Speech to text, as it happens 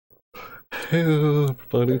Hey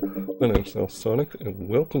everybody, my name's Alsonic and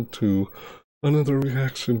welcome to another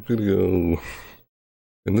reaction video.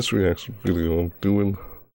 In this reaction video I'm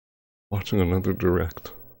watching another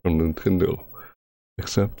Direct from Nintendo.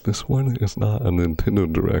 Except this one is not a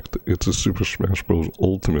Nintendo Direct, it's a Super Smash Bros.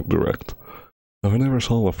 Ultimate Direct. Now I never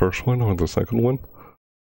saw the first one or the second one.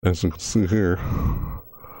 As you can see here,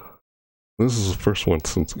 this is the first one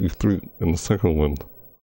since E3, and the second one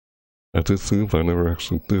I did see, but I never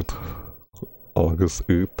actually did. August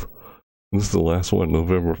 8th. This is the last one,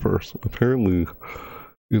 November 1st. Apparently,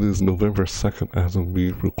 it is November 2nd as of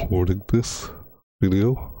me recording this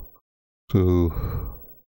video. So,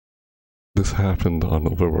 this happened on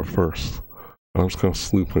November 1st. I was kind of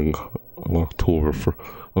sleeping on I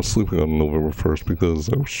was sleeping on November 1st because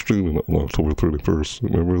I was streaming on October 31st.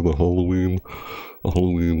 Remember the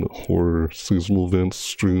Halloween horror seasonal events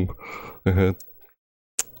stream I had?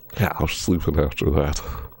 Yeah, I was sleeping after that.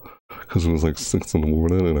 Because it was like 6 in the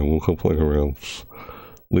morning and I woke up like around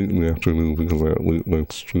late in the afternoon because I had a late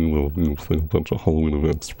night stream of me playing a bunch of Halloween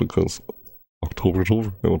events because October's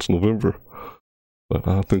over, now it's November. But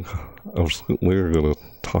I think I was later going to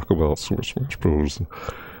talk about Super Smash Bros.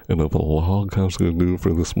 In a vlog I was going to do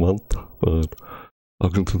for this month, but I'll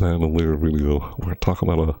get to that in a later video where I talk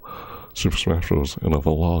about a Super Smash Bros. In a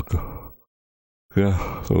vlog.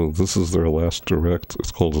 Yeah, so this is their last Direct.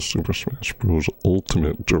 It's called the Super Smash Bros.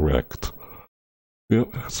 Ultimate Direct. Yep,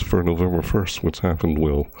 it's for November 1st, which happened,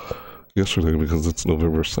 well, yesterday because it's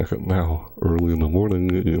November 2nd now, early in the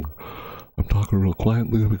morning, and I'm talking real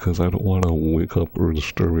quietly because I don't want to wake up or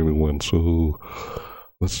disturb anyone, so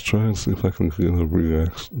let's try and see if I can get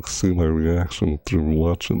a see my reaction through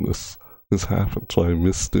watching this. This happened, so I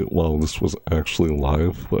missed it while this was actually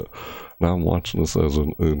live, but now I'm watching this as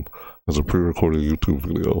a pre-recorded YouTube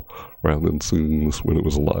video rather than seeing this when it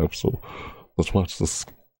was live. So let's watch this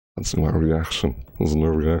and see my reaction. This is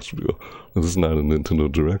another reaction video. This is not a Nintendo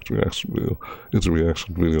Direct reaction video. It's a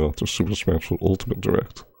reaction video after Super Smash Bros. Ultimate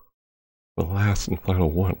Direct. The last and final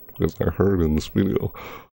one, because I heard in this video.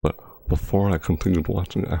 But before I continued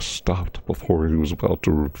watching, I stopped before he was about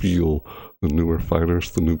to reveal the newer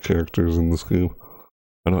fighters, the new characters in this game.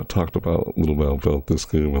 I know I talked a little bit about this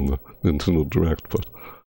game and the Nintendo Direct, but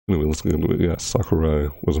anyway, let's get into it. Yeah, Sakurai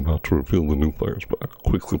was about to reveal the new fighters, but I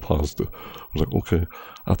quickly paused it. I was like, okay,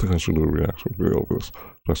 I think I should do a reaction video of this.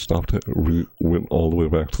 So I stopped it, went all the way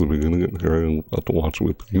back to the beginning, and here I am about to watch it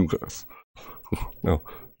with you guys. Now,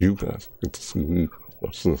 you guys get to see me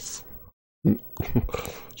watch this.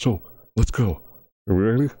 So, let's go. Are we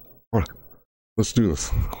ready? Alright, let's do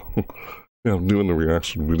this. Yeah, I'm doing a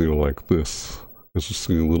reaction video like this. As you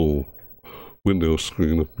see a little window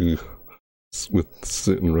screen of me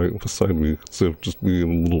sitting right beside me instead of just me in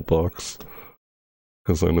a little box.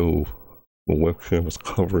 Because I know the webcam is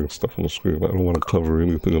covering stuff on the screen. I don't want to cover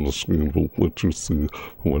anything on the screen but what you see and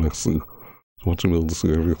what I see. I want you to be able to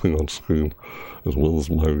see everything on screen as well as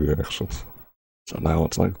my reactions. So now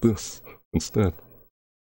it's like this instead.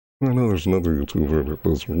 I know there's another YouTuber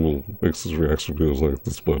that makes his reaction videos like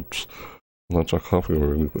this, but I'm not trying to copy him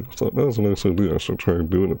or anything. So that was a nice idea. I should try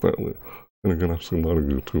doing it that way. And again, I've seen a lot of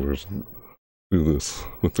YouTubers do this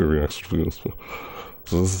with their reaction videos.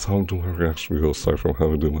 So this is how I'm doing my reaction videos aside from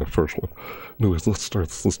how I did my first one. Anyways, let's start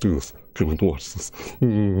this. Let's do this. Can't wait to watch this.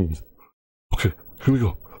 Okay, here we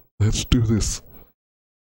go. Let's do this.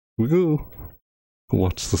 Here we go.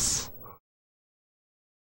 Watch this.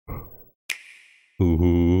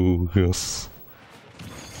 Ooh, yes.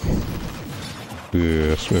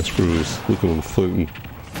 Yeah, Smash Bros. Look at them fighting.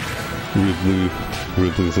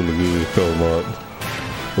 Ridley's in the game, Belmont.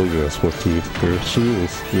 Oh yeah, Sweet Tooth. There she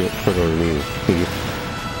is. Yep, I got her name.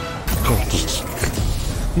 God,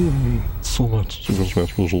 so much. Super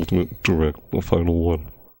Smash Bros. Ultimate Direct, the final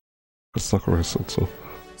one. Because Sakurai said so.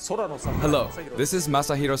 Hello, this is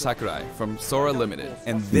Masahiro Sakurai from Sora Limited,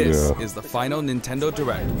 and this is the final Nintendo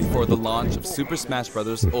Direct before the launch of Super Smash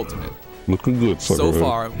Bros. Ultimate. Looking good, Sakurai. So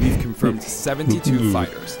far, we've confirmed 72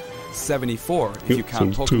 fighters, 74 if you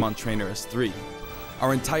count Pokemon Trainer as 3.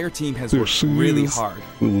 Our entire team has worked really hard.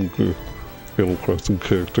 Animal Crossing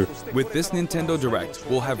character. With this Nintendo Direct,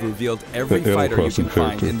 we'll have revealed every fighter you can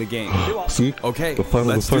find in the game. See? Okay, the final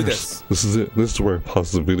let's do this. This is it. This is where I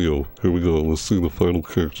pause the video. Here we go. Let's see the final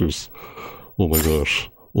characters. Oh my gosh.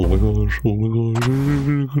 Oh my gosh. Oh my gosh. I'm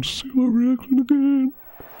really good to see my reaction again.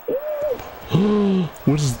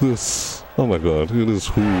 What is this? Oh my god. It is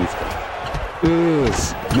who? It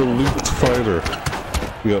is the leaked fighter.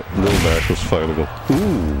 Yep, Lil Mac was fighting him.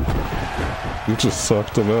 Ooh. You just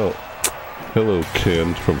sucked him out. Hello,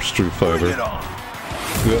 Ken from Street Fighter.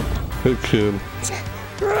 Yep. Hey, Ken.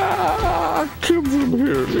 Ken's in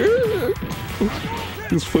here.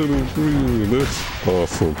 He's fighting Ryu. That's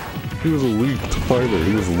awesome. He was a leaked fighter.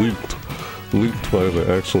 He was leaked by the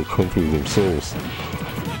actual company themselves.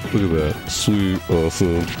 Look at that. Sweet,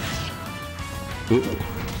 awesome. Oh,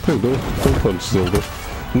 hey, don't punch Zelda. Look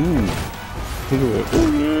at that. Oh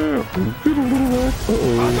yeah! Get a little back.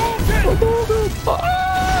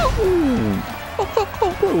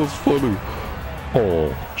 That was funny.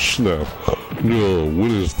 Oh, snap. No,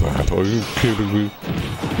 what is that? Are you kidding me?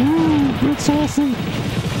 That's awesome.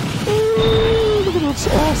 That's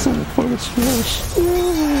awesome. Fun smash.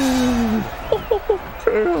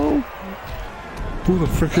 Damn. Who the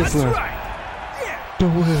frick is that? No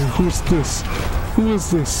way. Who's this? Who is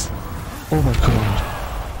this? Oh my god.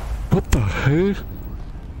 What the heck?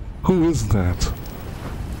 Who is that?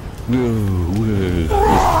 No way.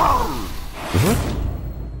 What?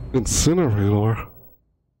 Incinerator?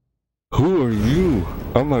 Who are you?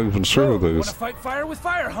 I'm not even sure who that is. Wanna fight fire with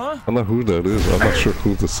fire, huh? I'm not who that is. I'm not sure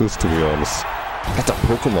who this is, to be honest. That's a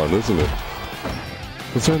Pokemon, isn't it?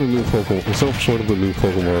 Is that a new Pokemon? Is that one of the new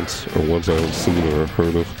Pokemons or ones I haven't seen or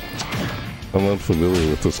heard of? I'm unfamiliar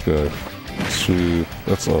with this guy. Sweet.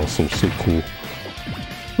 That's awesome. So cool.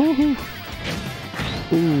 Woohoo!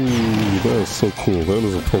 Ooh, that is so cool. That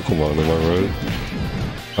is a Pokemon, am I right?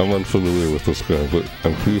 I'm unfamiliar with this guy, but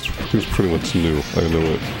he's pretty much new. I know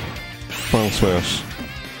it. Final Smash.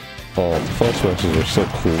 Oh, the Final Smashes are so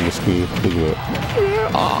cool in this game. Look at that.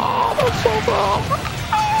 Oh, that's so cool.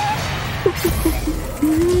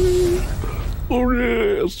 Oh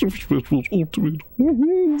yeah, Super Smash Bros. Ultimate.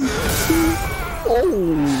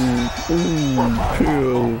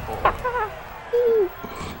 Kill.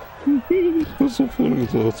 That's so funny.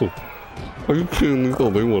 It's awesome. Are you kidding me? Oh,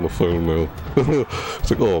 they want to fight him now. It's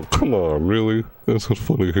like, oh, come on, really? That's so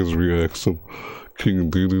funny, his reaction. King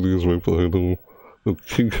DDD is right behind him. Oh,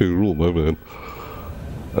 King K. Rool, my bad.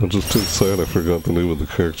 I'm just too sad I forgot the name of the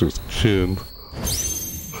character's Ken.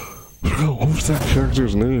 What was that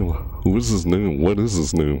character's name? Who is his name? What is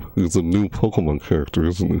his name? He's a new Pokemon character,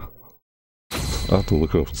 isn't he? I have to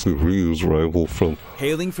look up and see Ryu's rival from...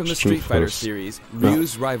 Hailing from the Street Fighter series,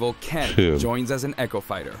 Ryu's rival Ken joins as an Echo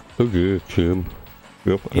Fighter. Okay, Ken.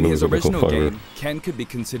 Yep, in his original game, Ken could be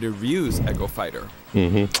considered Ryu's Echo Fighter.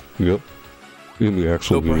 Yep. In the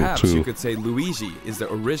actual game, perhaps too. You could say Luigi is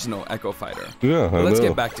the original Echo Fighter. Yeah, I know. Let's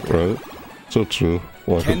get back to Ken. Right? So true.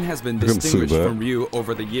 Well, Ken has been distinguished from Ryu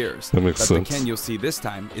over the years, that makes sense. The Ken you'll see this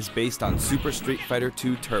time is based on Super Street Fighter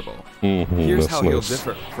 2 Turbo. Here's how he'll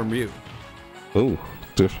differ from Ryu. Oh,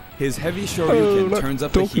 his heavy Shoryuken turns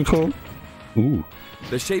up the heat. Ooh.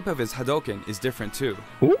 The shape of his Hadouken is different too.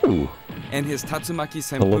 Ooh. And his Tatsumaki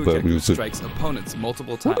Senpuken strikes opponents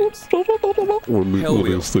multiple times. Hell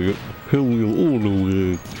Wheel.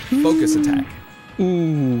 Focus attack.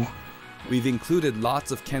 Ooh. We've included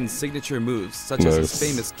lots of Ken's signature moves, such as his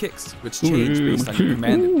famous kicks, which change based on your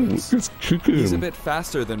command inputs. He's a bit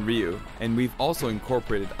faster than Ryu, and we've also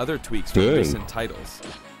incorporated other tweaks from recent titles.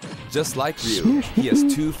 Just like Ryu, he has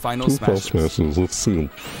two final smashes. Let's see them.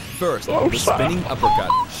 First, the spinning uppercut,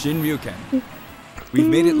 Shinryuken. We've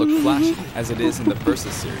made it look flashy, as it is in the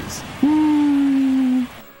Versus series.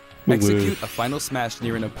 Execute a final smash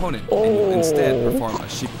near an opponent, and you'll instead perform a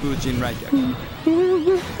Shippu Jinraikyaku.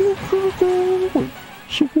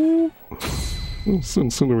 It's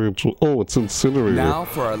Incinerator. Oh, it's Incinerator. Now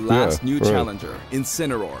for our last new challenger,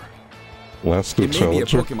 Incineroar. Last new challenger? It may be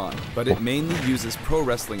a Pokemon, but it mainly uses pro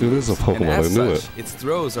wrestling moves. It is a Pokemon, and as I knew such, its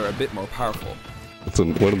throws are a bit more powerful. It's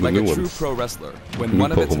one of the like new a true ones. pro wrestler, when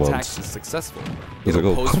one of its attacks is successful, it's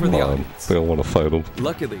it'll like, oh, pose for the audience. They don't want to fight him.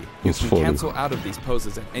 Luckily, you can cancel out of these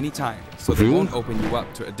poses at any time, so they won't open you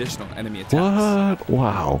up to additional enemy attacks. What?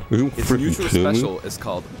 Wow. Its neutral special is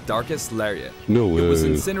called Darkest Lariat. No way. It was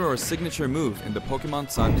Incineroar's signature move in the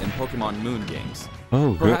Pokemon Sun and Pokemon Moon games.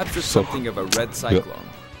 Oh, perhaps it's something of a red cyclone.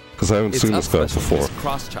 Because I haven't seen this guy before.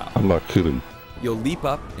 Cross chop. I'm not kidding. You'll leap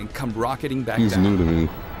up and come rocketing back down. He's new to me.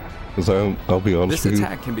 Because I'll be honest with you, this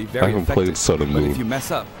attack can be very I haven't played Sudden but Moon. if you mess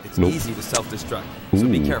up, it's easy to self-destruct, so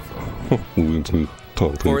be careful.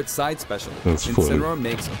 For its side special, Incineroar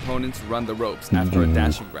makes opponents run the ropes after a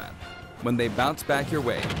dashing grab. When they bounce back your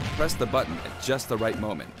way, press the button at just the right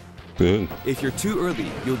moment. If you're too early,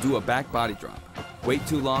 you'll do a back body drop. Wait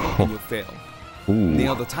too long and you'll fail.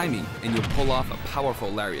 Nail the timing and you'll pull off a powerful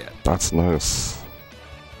lariat. That's nice.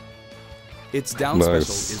 Its down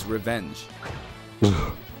special is Revenge.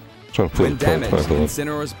 When damaged,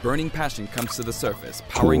 Incineroar's burning passion comes to the surface,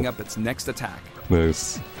 powering up its next attack.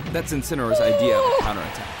 Nice. That's Incineroar's idea of a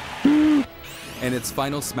counterattack. And its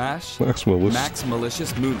final smash, Max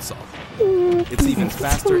Malicious Moonsault. It's even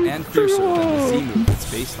faster and fiercer than the Z move it's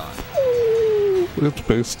based on. it's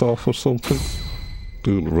based off of something?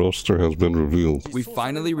 Dude, the roster has been revealed. We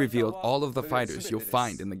finally revealed all of the fighters you'll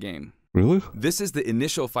find in the game. Really? This is the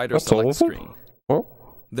initial fighter select screen. Oh.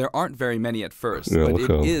 There aren't very many at first, Yeah, but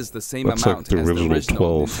it is the same amount like the as the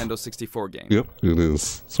original 12. Nintendo 64 game. Yep, it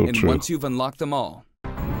is. So and true. once you've unlocked them all...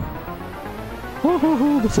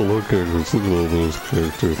 That's a lot of characters. Look at all those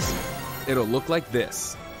characters. It'll look like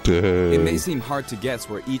this. Dang. It may seem hard to guess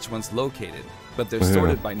where each one's located, but they're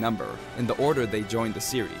sorted by number, in the order they joined the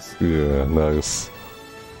series. Yeah, nice.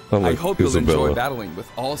 I hope you'll enjoy battling with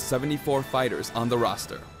all 74 fighters on the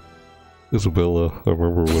roster. Isabella, I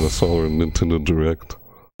remember when I saw her in Nintendo Direct.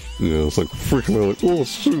 Yeah, it's like freaking out, like, oh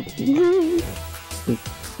shoot!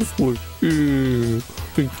 It's like, yeah,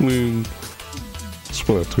 Pinkling.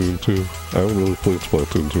 Splatoon 2. I haven't really played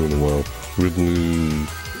Splatoon 2 in a while. Ridley...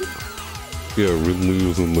 Yeah, Ridley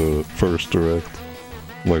was in the first Direct.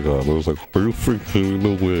 My god, I was like, are you freaking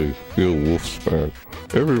no way? Yeah, Wolf's back.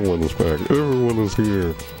 Everyone is back. Everyone is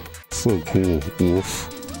here. So cool, Wolf.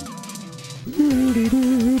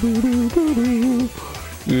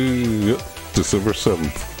 Yep, December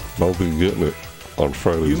 7th. I'll be getting it on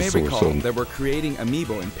Friday, You may December recall 7th. that we're creating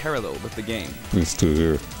Amiibo in parallel with the game. These two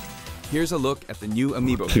here. Here's a look at the new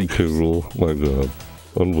Amiibo King K. figures. Rool, my god.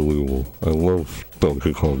 Unbelievable. I love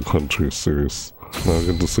Donkey Kong Country series. Now I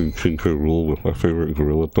get to see King K. Rool with my favorite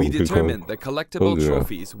gorilla, Donkey Kong. We determined that collectible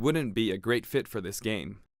trophies wouldn't be a great fit for this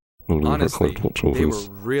game. Only Honestly, collectible they were trophies.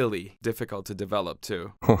 really difficult to develop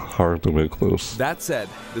too. Hard to make those. That said,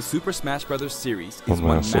 the Super Smash Bros. series A is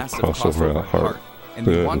one massive massive crossover crossover at heart. heart, and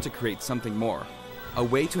we Yeah. want to create something more. A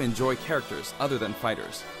way to enjoy characters other than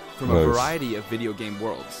fighters, from a Nice. variety of video game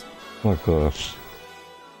worlds. My gosh.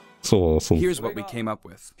 So awesome. Here's what we came up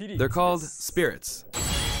with. They're called Spirits.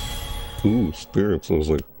 Ooh, spirits. I was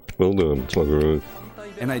like, well done. It's like alright.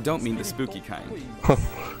 And I don't mean the spooky kind.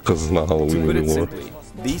 Because it's not To Halloween put it anymore. simply,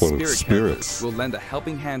 these But spirit it's characters spirits. will lend a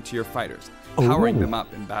helping hand to your fighters, powering them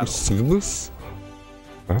up in You battle. see this?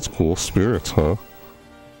 That's cool. Spirits, huh?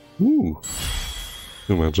 Ooh.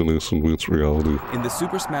 Imagination meets reality. In the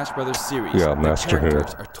Super Smash Bros. series, Yeah, the Master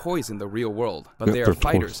characters Hand. are toys in the real world, but Yeah, they they're are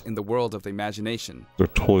fighters toys. in the world of the imagination. They're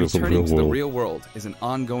toys in the Returning real to the world. real world is an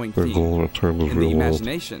ongoing Their theme. goal to return to the In the real world.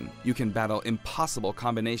 imagination, you can battle impossible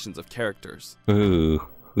combinations of characters.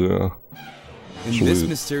 Yeah. In this Sweet.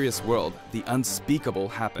 mysterious world, the unspeakable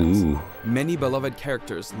happens. Ooh. Many beloved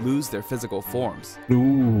characters lose their physical forms.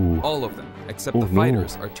 Ooh. All of them, except Oh, the no.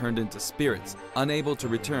 fighters, are turned into spirits, unable to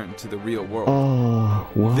return to the real world. Oh,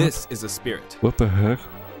 what? This is a spirit. What the heck?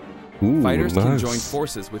 Ooh, Fighters nice. can join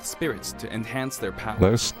forces with spirits to enhance their power.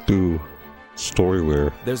 Nice story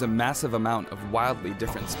there. There's a massive amount of wildly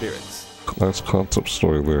different spirits. Nice concept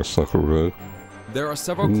story there, Sakurai. There are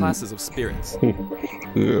several classes of spirits.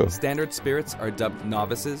 Yeah. Standard spirits are dubbed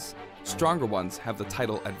novices. Stronger ones have the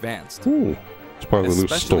title advanced. Ooh. It's part of the new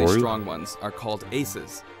Especially story. strong ones are called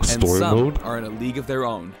aces. A And story some mode? are in a league of their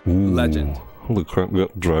own. Ooh. Legend. Holy crap, we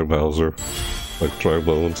got Dry Bowser. Like Dry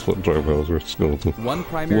Bones, but Dry Bowser skeleton. One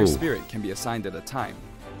primary Whoa. spirit can be assigned at a time.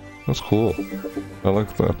 That's cool. I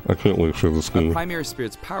like that. I can't wait for this A game. primary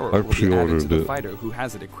spirit's power I will be added to pre-ordered the it. fighter who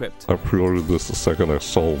has it equipped. I pre-ordered this the second I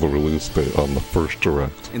saw the release date on the first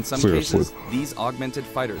Direct. In some Seriously. cases, these augmented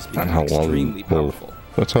fighters become How long- extremely well, powerful.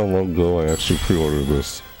 That's how long ago I actually pre-ordered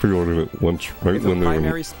this. Pre-ordered it once, right If when a they were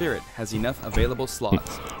primary spirit has enough available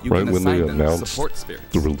slots, you Right can when they assign them announced support spirits.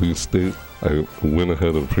 the release date. I went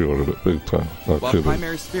ahead and pre-ordered it big time. Not While kidding.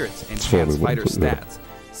 primary spirits It's funny, enhance but fighter yeah. stats,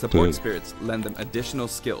 support Dang. spirits lend them additional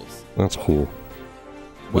skills. That's cool.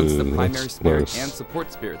 Once the That's primary spirit nice. and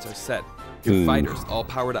support spirits are set, your Ooh. fighters all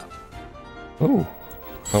powered up. Oh,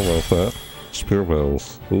 how about that? Spear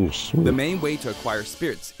battles. Oh, sweet. The main way to acquire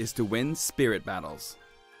spirits is to win spirit battles.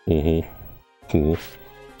 Cool.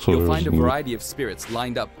 So You'll there's find a new- variety of spirits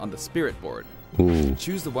lined up on the spirit board. Ooh,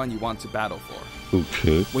 Choose the one you want to battle for.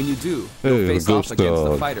 okay. When you do, Hey, you'll the face off ghost against the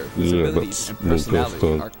dog. fighter whose Yeah, abilities that's and the ghost personality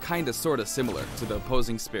dog. are kinda sorta similar to the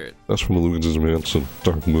opposing spirit. That's from Luigi's Mansion,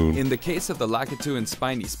 Dark Moon. In the case of the Lakitu and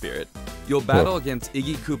Spiny spirit, you'll battle against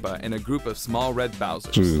Iggy Koopa and a group of small red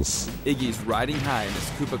Bowsers. Jeez. Iggy's riding high in his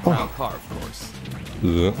Koopa Crown car, of course.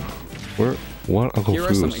 Yeah. Where? What? I'm Here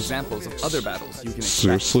are some confused. examples of other battles you can expect.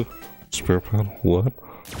 Seriously? Spear battle? What?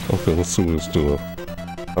 Okay, let's see what it's doing.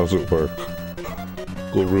 How's it work?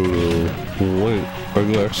 Gorudo. Wait, are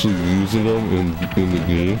you actually using them in the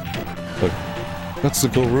game? Like, that's the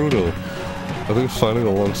Gorudo. Are they fighting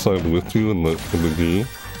alongside with you in the game?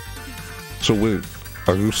 So wait,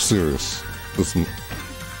 are you serious? This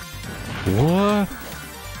what?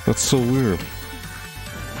 That's so weird.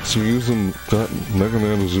 So you're using Mega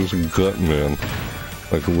Man is using Gut Man,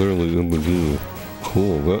 like literally in the game.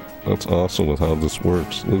 Cool, that's awesome with how this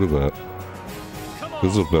works. Look at that.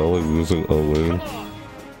 Isabella using Elaine.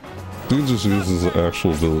 He just uses the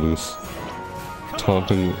actual abilities.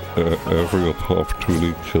 Taunting at every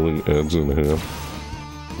opportunity, killing Edge in half.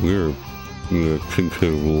 Weird. Yeah, King K.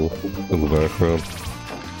 Rool in the background.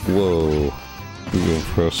 Whoa. The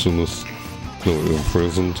impressionist. No,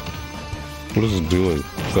 imprisoned. What is it doing?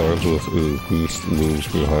 Guards with a beast looms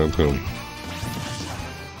behind him.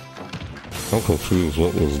 I'm confused.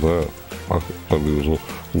 What was that? Unusual.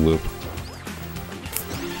 Lip.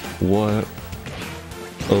 What?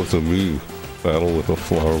 Oh, it's a me. Battle with a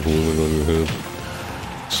flower blooming on your head.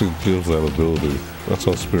 She gives that ability. That's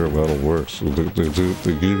how Spirit Battle works. They give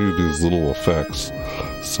you these little effects.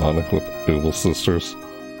 Sonic with Evil Sisters.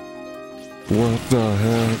 What the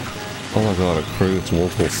heck? Oh my god, it creates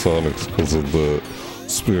multiple Sonics because of the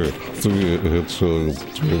Spirit. 3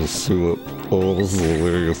 headshots trying to sue it. Oh, this is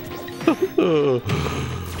hilarious.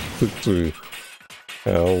 Victory.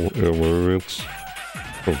 Al emergence.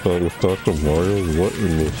 With Dr. Mario? What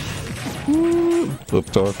in the... The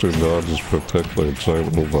Dr. dodges protect by a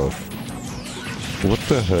giant robot. What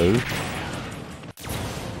the heck?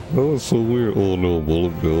 That was so weird. Oh no,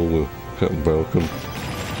 Bullet Bill with Captain Falcon.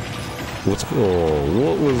 What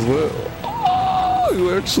was that? Oh,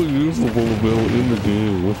 you actually used the Bullet Bill in the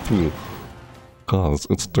game with you. God,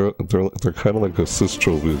 they're kind of like assist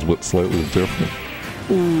trophies, but slightly different.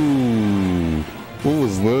 Ooh, what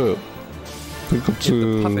was that? Get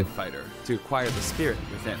the puppet fighter to acquire the spirit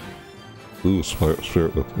within. Ooh,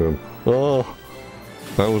 spirit within. Oh,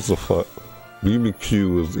 that was the fight.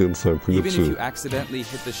 BBQ was inside Pikachu. Even if you accidentally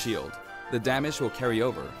hit the shield, the damage will carry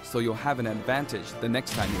over, so you'll have an advantage the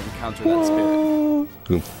next time you encounter that spirit.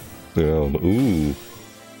 Good down. Ooh.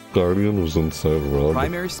 Guardian was inside Rob.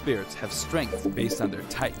 Primary spirits have strength based on their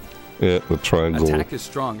type. Yeah, the triangle. Attack is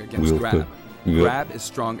strong against grab. Yep. Grab is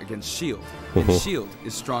strong against shield. And shield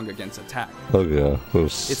is strong against attack. Oh yeah.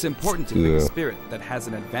 It's important to pick a spirit that has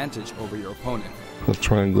an advantage over your opponent. The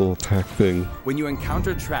triangle attack thing. When you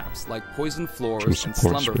encounter traps like poison floors and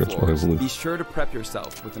slumber floors, be sure to prep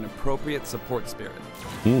yourself with an appropriate support spirit.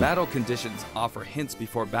 Battle conditions offer hints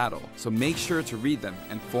before battle, so make sure to read them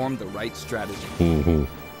and form the right strategy.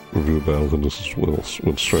 Review battle conditions when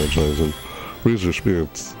strategizing. Raise your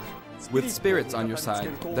spirits. With spirits on your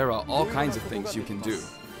side, there are all kinds of things you can do.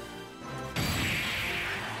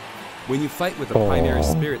 When you fight with a primary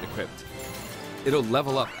spirit equipped, it'll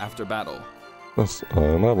level up after battle. That's, I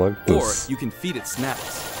like this. Or you can feed it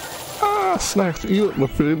snacks. Ah, snacks! Eat it, my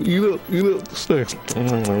friend! Eat it! Snacks!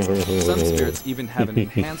 Some spirits even have an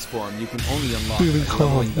enhanced form you can only unlock by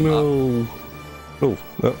leveling them up. Oh,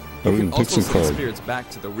 you can also send spirits back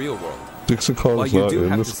to the real world. Dixie Kong While is you not do in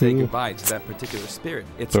have this to say game? goodbye to that particular spirit,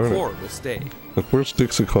 its core will stay. Like, where's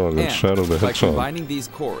Dixie Kong and Shadow the Hedgehog? By combining these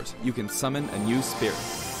cores, you can summon a new spirit.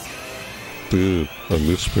 Dude, a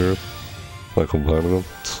new spirit? By combining them?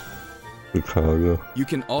 You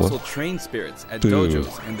can also train spirits at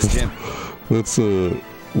dojos and the gym. Let's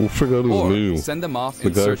we'll figure out his name. Send them off the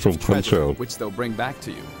in guy search from of Punch treasure, Out. which they'll bring back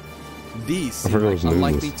to you. These I seem like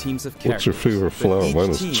unlikely teams of characters. What's your favorite flower? Mine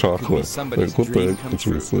is chocolate. Like, what the heck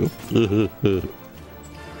is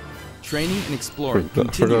Training and exploring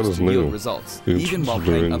continues to yield results, even while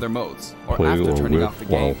playing other modes, or after turning off the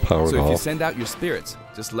game. So if you send out your spirits,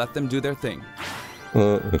 just let them do their thing.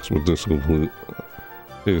 Expedition complete.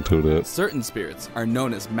 Certain spirits are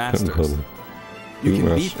known as masters. You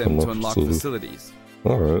can beat them to unlock facilities.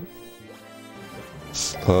 Alright.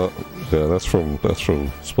 Yeah, that's from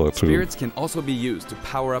Splatoon. Spirits can also be used to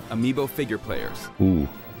power up amiibo figure players. Ooh,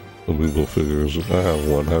 amiibo figures. I have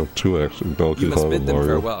one. I have two actually. Donkey You must Kong bid and them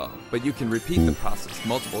Mario. farewell, but you can repeat the process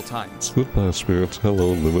multiple times. Goodbye, spirits.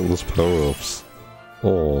 Hello, limitless power-ups.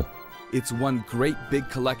 Oh. It's one great big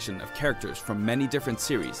collection of characters from many different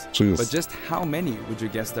series. Jeez. But just how many would you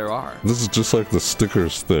guess there are? This is just like the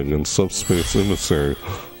stickers thing in Subspace Emissary.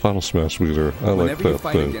 Final Smash Meter. I like that thing. Whenever you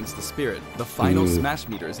fight against the spirit, the final Smash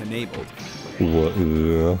Meter is enabled. What?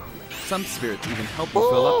 Yeah. Some spirits even help you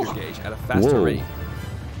fill up your gauge at a faster rate.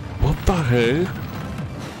 What the heck?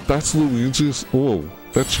 That's Luigi's... Whoa.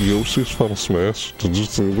 That's Yoshi's Final Smash? Did you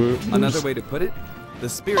see that? Another way to put it? The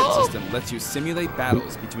spirit system lets you simulate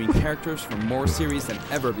battles between characters from more series than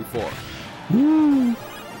ever before. You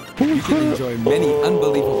can enjoy many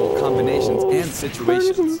unbelievable combinations and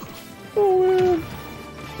situations.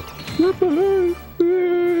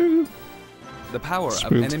 The power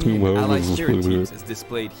of enemy and ally spirit teams is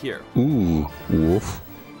displayed here. Ooh, wolf.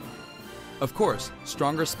 Of course,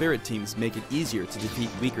 stronger spirit teams make it easier to defeat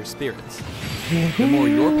weaker spirits. The more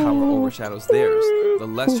your power overshadows theirs, the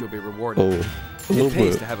less you'll be rewarded. It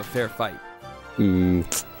pays to have a fair fight.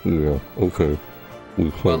 Yeah, okay.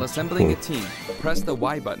 While assembling a team, press the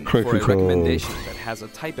Y button for a recommendation that has a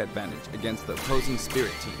type advantage against the opposing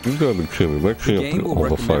spirit team. You gotta be kidding, that can't be all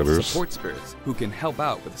the fighters. Support spirits who can help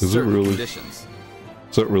out with certain conditions.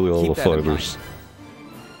 Is that really all the fighters?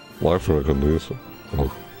 Life recommendation.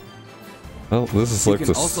 Oh. Well, this is like this.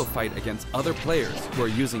 You can also fight against other players who are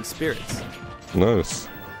using spirits. Nice.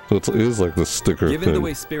 So it is like the sticker thing. Given the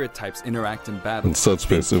way spirit types interact in battle, and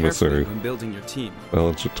subspace emissary. When building your team.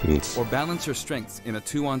 Balance your teams. Or balance your strengths in a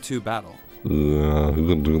 2-on-2 battle. Yeah, you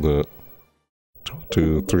can do that.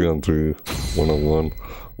 2, 3-on-3, 1-on-1,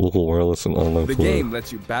 local wireless and online play. The game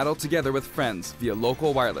lets you battle together with friends via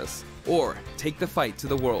local wireless, or take the fight to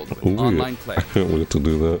the world with online play. I can't wait to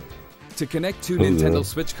do that. To connect two Nintendo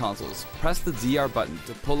Switch consoles, press the DR button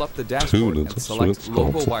to pull up the dashboard and select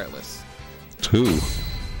local wireless. 2.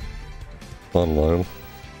 Online.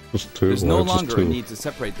 Just 2. There's no longer a need to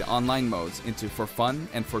separate the online modes into for fun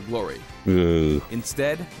and for glory. Yeah.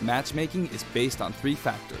 Instead, matchmaking is based on 3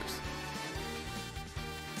 factors.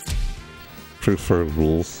 Preferred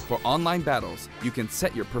rules. For online battles, you can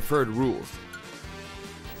set your preferred rules.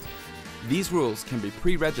 These rules can be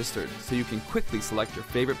pre-registered so you can quickly select your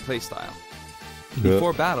favorite playstyle.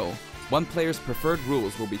 Before battle, one player's preferred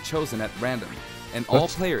rules will be chosen at random, and all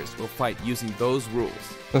players will fight using those rules.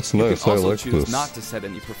 That's nice, I like this. You can also choose not to set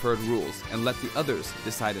any preferred rules and let the others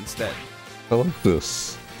decide instead. I like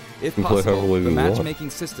this. If possible, the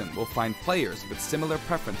matchmaking system will find players with similar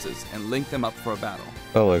preferences and link them up for a battle.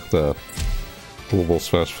 I like that. Global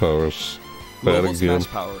Smash Powers. Global Smash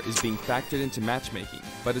Power is being factored into matchmaking,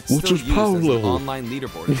 but it's still used as an online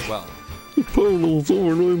leaderboard as well. Power level's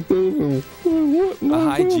over 9,000. What? A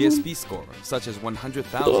high GSP score, such as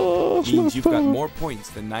 100,000, means you've got more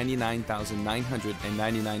points than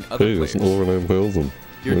 99,999 other players. Over 9,000.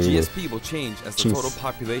 Your GSP will change as the total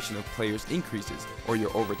population of players increases or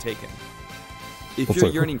you're overtaken. If you're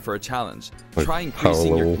yearning for a challenge, try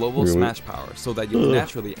increasing your global Smash Power so that you'll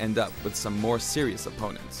naturally end up with some more serious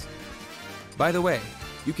opponents. By the way,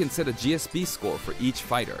 you can set a GSP score for each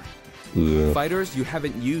fighter. Fighters you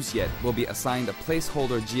haven't used yet will be assigned a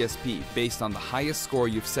placeholder GSP based on the highest score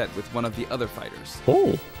you've set with one of the other fighters.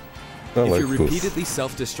 If you repeatedly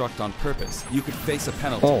self-destruct on purpose, you could face a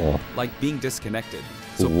penalty, like being disconnected.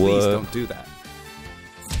 So please don't do that.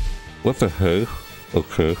 What the heck?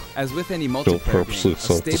 Okay. As with any multiplayer game, a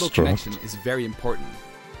stable connection is very important.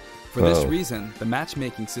 For this reason, the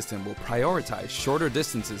matchmaking system will prioritize shorter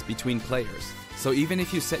distances between players. So even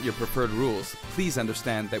if you set your preferred rules, please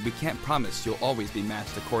understand that we can't promise you'll always be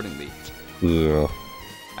matched accordingly. Yeah.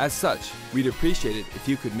 As such, we'd appreciate it if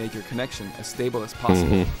you could make your connection as stable as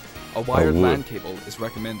possible. A wired LAN cable is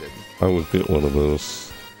recommended. I would get one of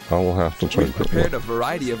those. I will have to try. We've prepared a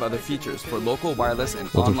variety of other features for local wireless and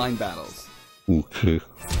online battles. Okay,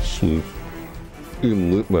 sweet.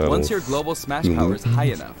 Elite battles. Once your global Smash Power is high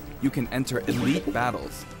enough, you can enter Elite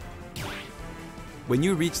Battles. When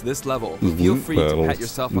you reach this level, feel free to pat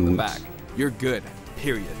yourself on the back. You're good,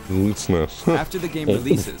 period. Elite Smash. After the game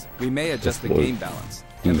releases, we may adjust the game balance,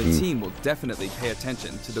 and the team will definitely pay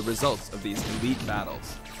attention to the results of these Elite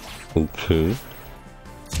Battles. Okay.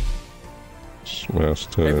 Smash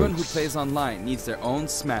tags. Everyone who plays online needs their own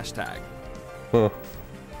Smash tag.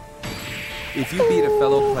 If you beat a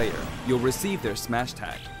fellow player, you'll receive their Smash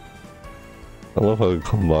tag. I love how you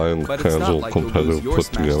combine casual competitive put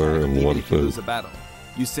together in one thing.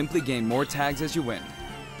 You simply gain more tags as you win.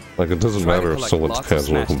 Like, it doesn't matter if someone's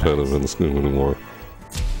casual competitive in this game anymore.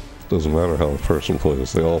 Doesn't matter how a person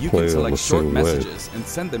plays, they all play on the same way. Messages and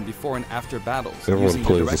send them before and after battles. Everyone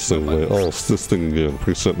plays the same way. Oh, it's this thing again,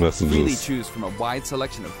 preset messages. Freely choose from a wide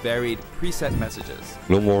selection of varied preset messages.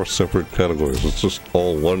 No more separate categories, it's just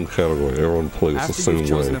all one category. Everyone plays the same way.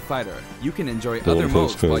 After you've chosen a fighter, you can enjoy other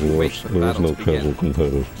modes while you wait for the battle to begin. There's no casual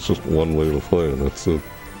competitive, it's just one way to play and that's it.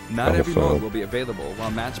 Not every mode will be available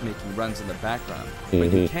while matchmaking runs in the background,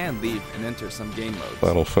 but you can leave and enter some game modes.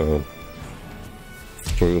 Battle found.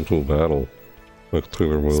 Straight into a battle.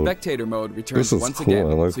 Spectator mode. Spectator mode returns once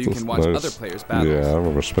again, so you can watch other players' battles. Yeah, I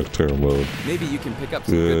remember spectator mode. Maybe you can pick up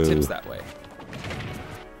some good tips that way.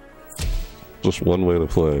 Just one way to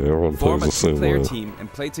play. Everyone plays the same way. Form a 2-player team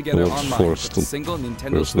and play together online with a single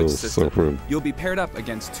Nintendo Switch system. You'll be paired up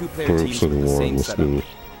against 2-player teams with the same setup.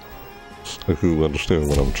 I do understand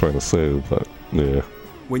what I'm trying to say, but yeah.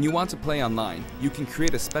 When you want to play online, you can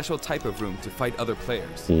create a special type of room to fight other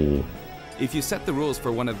players. If you set the rules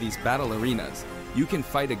for one of these battle arenas, you can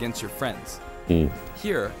fight against your friends.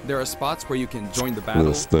 Here, there are spots where you can join the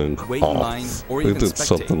battle, wait in line, or even spectate. They did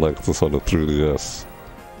something like this on the 3DS.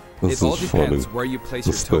 It all depends where you place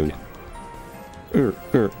your token.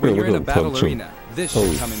 When you're in a battle arena, this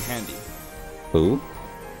should come in handy. Who?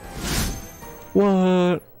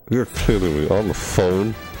 What? You're kidding me. On the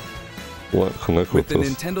phone? What? Connect with this? the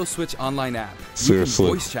Nintendo Switch online app, Seriously?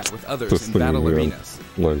 you can voice chat with others in battle arenas.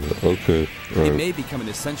 Like, okay. It may become an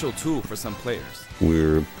essential tool for some players.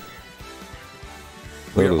 Weird.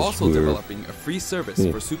 We are also developing a free service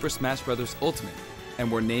for Super Smash Bros. Ultimate,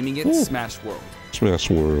 and we're naming it Smash World. Smash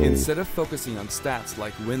World. Instead of focusing on stats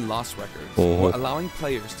like win-loss records, we're allowing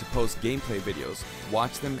players to post gameplay videos,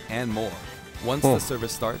 watch them, and more. Once the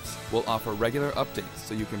service starts, we'll offer regular updates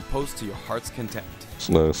so you can post to your heart's content. It's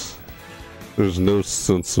nice. There's no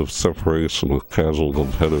sense of separation with casual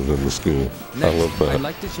competitive in this game. Next, I love that. I'd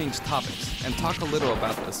like to change topics and talk a little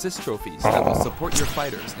about assist trophies that will support your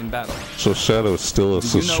fighters in battle. So Shadow is still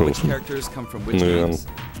assist trophy. Do you know which characters come from which games?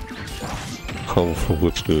 Come from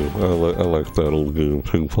which game? I like that old game,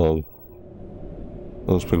 Ping Pong.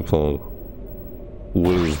 That was Ping Pong.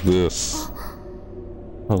 What is this?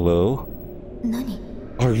 Hello?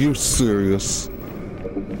 Are you serious?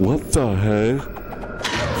 What the heck?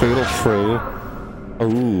 Fatal Frame.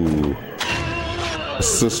 Ooh.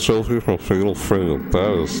 Assist trophy from Fatal Frame.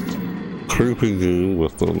 That is creepy game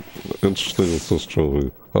with an interesting assist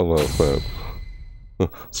trophy. How about that?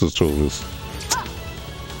 Assist trophies.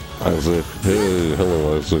 Isaac. Hey,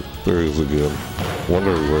 hello Isaac. There he is again.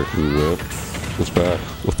 Wondering where he went. He's back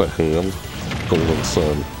with the hand. Golden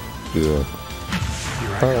Sun. Yeah.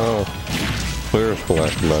 There's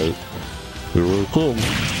Black Knight. Here we come.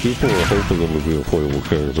 People are hoping him to be a playable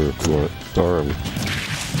character, but darn.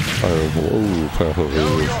 Oh, Path of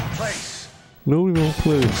Hades. Know your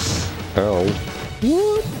place. Ow.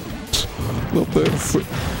 What? Not that.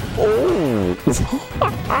 Oh!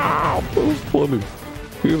 That was funny.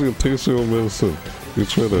 He's gonna taste your medicine. You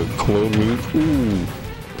try to clone me? Ooh.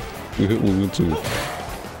 You hit Luigi.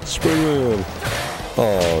 Springman!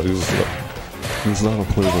 Oh, he's not a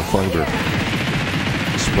playable fighter.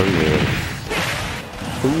 Springman.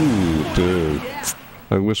 Ooh, dude.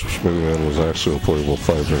 I wish Springman was actually a playable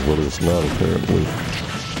fighter, but it's not apparently.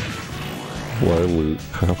 Wily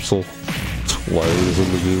Capsule. Wily's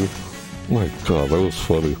in the game. My god, that was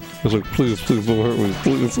funny. I was like, please, please don't hurt me.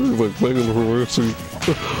 Please, he's like begging for mercy.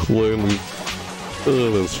 Wily.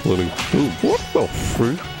 Oh, that's funny. Ooh, what the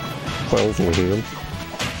freak? Files my hand.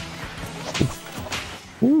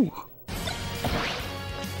 Ooh.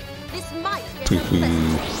 This might be a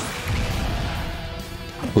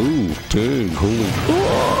ooh, dang, holy.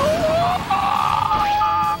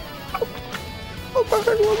 What the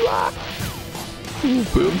heck was that? Ooh,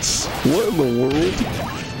 Vince. What in the world?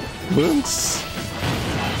 Vince?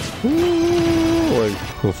 Ooh, like,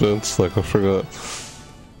 Vince, like I forgot.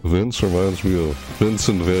 Vince reminds me of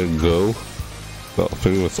Vincent Van Gogh. That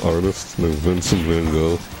famous artist named Vincent Van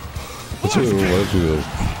Gogh. That's what it reminds me of.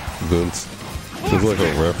 Vince. It's like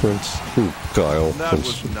a reference. Ooh, Guile.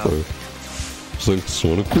 It's like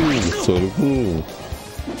Sonic Boom, Sonic Boom.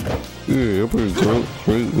 Yeah, everybody's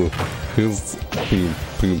great with his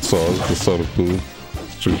theme song, the Sonic Boom.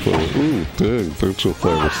 Street Fighter. Ooh, dang, Virtual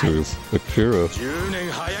Fighter series. Akira.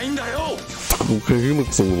 Okay, he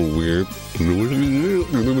looks a little weird. He didn't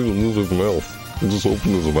even move his mouth. He just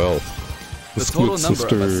opened his mouth. The total number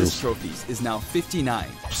of assist trophies is now 59.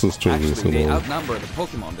 Assist trophies. Actually, they outnumber the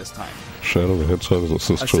Pokemon this time. Shadow the Hedgehog's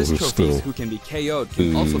assist trophies still. Who can be KO'd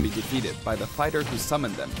can also be defeated by the fighter who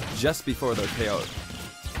summoned them just before they're KO'd.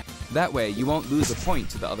 That way, you won't lose a point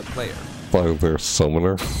to the other player. By their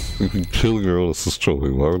summoner? You can kill your own assist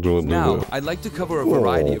trophy. Why would you want to do that? Now, I'd like to cover a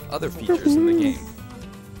variety of other features in the game.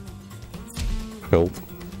 Help.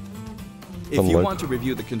 If you want to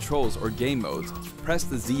review the controls or game modes, press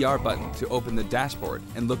the ZR button to open the dashboard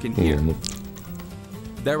and look in here.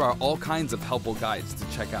 There are all kinds of helpful guides to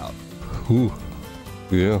check out. Ooh,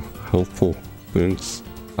 yeah, helpful. Thanks.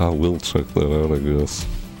 I will check that out, I guess.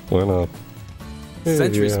 Why not? Hey,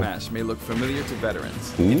 Century Smash may look familiar to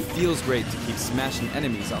veterans. It feels great to keep smashing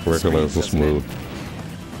enemies off the Recognize screen, this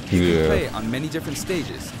move. You can play on many different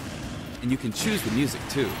stages, and you can choose the music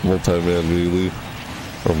too. Multi-man melee,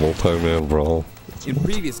 or multi-man brawl. In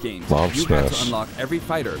previous games, you had to unlock every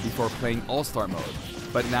fighter before playing All-Star mode,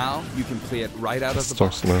 but now you can play it right out of the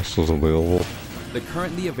box. Star Smash is available. The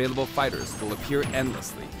currently available fighters will appear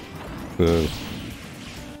endlessly. Good.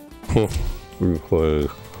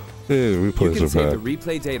 Replay. Hey, replays you can are save back. the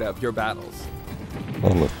replay data of your battles.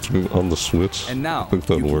 On the Switch. And now, I think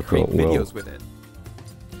that'll work out videos well. with it.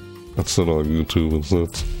 That's it on YouTube and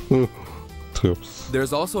such. Tips.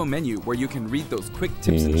 There's also a menu where you can read those quick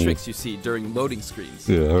tips and tricks you see during loading screens.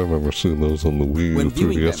 Yeah, I remember seeing those on the Wii when or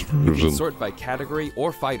 3DS them, version. You can sort by category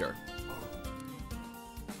or fighter.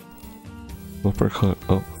 Uppercut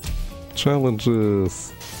up.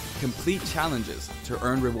 Challenges. Complete challenges to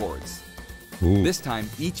earn rewards. Ooh. This time,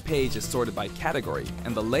 each page is sorted by category,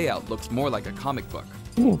 and the layout looks more like a comic book.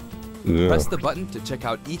 Ooh. Yeah. Press the button to check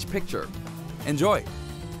out each picture. Enjoy!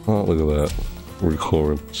 Oh, look at that.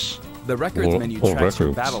 Records. The records menu tracks your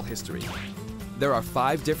records. battle history. There are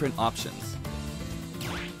 5 different options.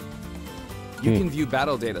 You can view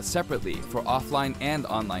battle data separately for offline and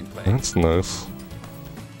online play. That's nice.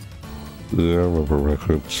 Yeah, I remember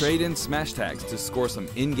records. Trade in smash tags to score some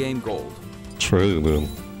in-game gold. Trade in.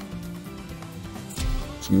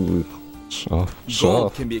 Soft.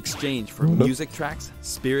 Gold can be exchanged for music tracks,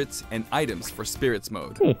 spirits, and items for spirits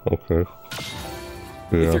mode. Okay.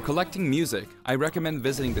 If Yeah. you're collecting music, I recommend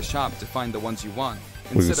visiting the shop to find the ones you want,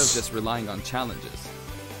 instead of Please. just relying on challenges.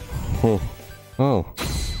 Huh. Oh.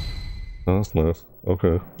 That's nice.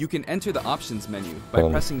 Okay. You can enter the options menu by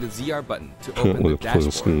pressing the ZR button to Can't open the wait to play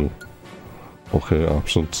this dashboard. game. Okay,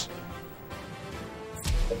 options.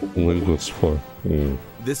 Language for.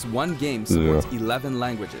 This one game supports 11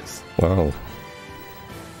 languages. Wow.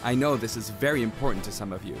 I know this is very important to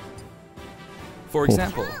some of you. For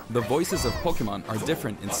example, the voices of Pokemon are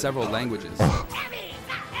different in several languages.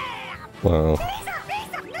 Wow.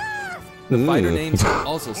 The fighter names are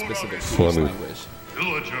also specific to each Funny. language.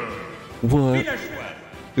 What?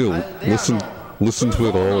 Yo, listen to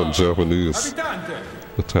it all in Japanese.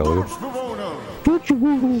 Italian.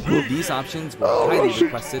 These options were highly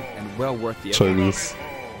requested and well worth the effort.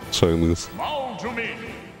 Chinese.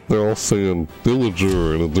 They're all saying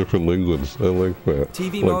villager in a different language. I like that.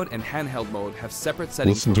 TV Like, mode and handheld mode have separate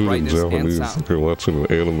settings listen for to it in brightness and Japanese like sound. you're watching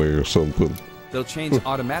an anime or something. They'll change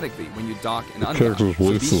automatically when you dock and undock, characters' so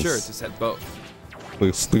be voices. sure to set both.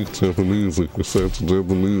 They speak Japanese like you're saying to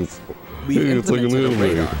Japanese. We Hey, it's like an implemented a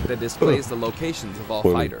anime. radar that displays the locations of all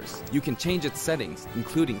Funny. fighters. You can change its settings,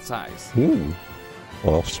 including size. Ooh.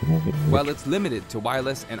 Awesome. While it's limited to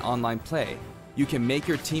wireless and online play, you can make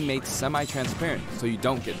your teammates semi-transparent so you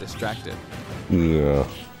don't get distracted. Yeah.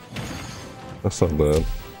 That's not bad.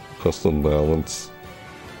 Custom balance.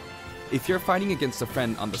 If you're fighting against a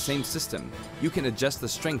friend on the same system, you can adjust the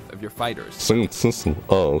strength of your fighters. Same system.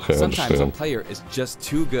 Oh, okay. I Sometimes a understand. player is just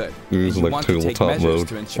too good, You're and using you like want to take tabletop measures mode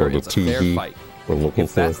to ensure or the it's a fair 2D fight. we're looking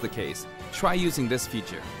If that's for. the case, try using this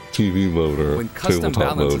feature. TV mode or When custom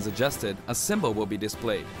tabletop balance mode. is adjusted, a symbol will be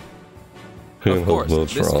displayed. Of Handheld course,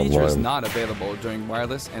 modes this for feature is online. not available during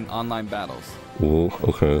wireless and online battles. Ooh,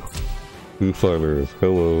 okay. New fighters.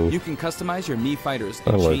 Hello. You can customize your Mii fighters I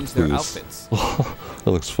and like change their these. outfits.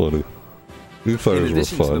 That looks funny. New In fighters were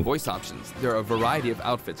addition to the fun. voice options, there are a variety of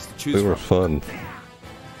outfits to choose They were from. fun.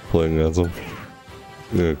 Playing as them.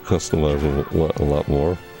 Yeah, customize them a lot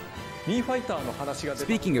more.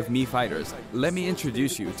 Speaking of Mii fighters, let me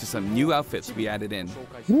introduce you to some new outfits we added in.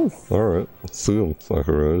 Alright, let's see them,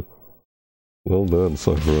 Sakurai. Well done,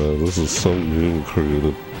 Sakurai. This is so new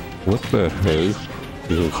creative. What the heck?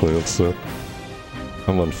 Evil Clan set?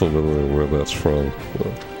 I'm unfamiliar where that's from,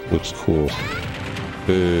 but looks cool.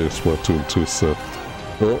 Hey, Splatoon 2 set.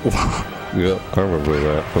 Oh, yeah, I remember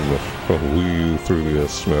that from Wii U, 3DS,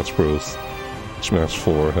 Smash Bros. Smash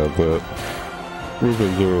 4 had that.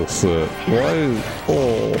 Ruben Girl set.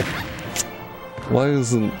 Why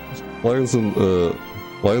isn't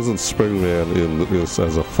Springman in this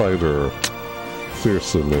as a fighter?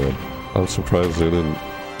 Seriously, man. I'm surprised they didn't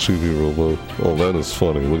Chibi Robo. Oh, that is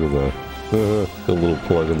funny. Look at that. A little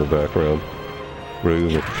plug in the background. Ready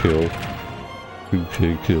to kill.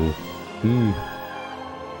 2K kill.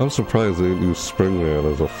 I'm surprised they didn't use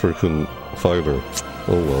Springman as a freaking fighter.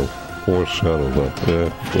 Oh well. Foreshadow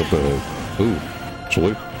that. What the heck. Ooh.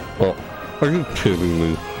 Joy. Oh, are you kidding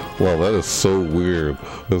me? Wow, that is so weird.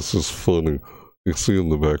 That's just funny. You see in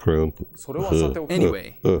the background.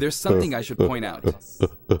 Anyway, there's something I should point out.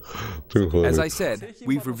 Too funny. As I said,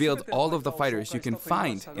 we've revealed all of the fighters you can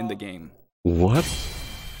find in the game. What?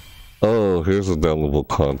 Oh, here's the downloadable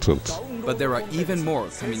content. But there are even more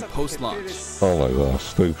coming post-launch. Oh my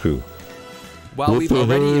gosh, thank you. While What we've the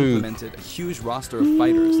already heck? implemented a huge roster of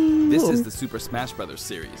fighters, this is the Super Smash Bros.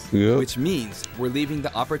 Series, Yep. which means we're leaving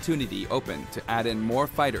the opportunity open to add in more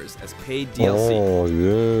fighters as paid DLC. Oh,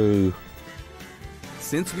 yay.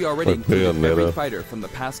 Since we already Like included every Bayonetta. fighter from the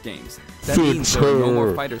past games, that means there are no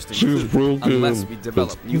more fighters to She's include broken. unless we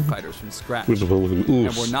develop new fighters from scratch. We're developing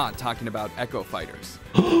And we're not talking about Echo fighters.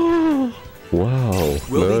 Wow.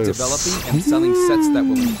 We'll be nice. developing and selling sets that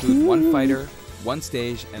will include one fighter, one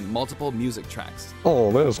stage, and multiple music tracks.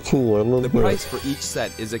 Oh, that's cool. I love The that. price for each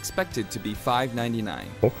set is expected to be $5.99.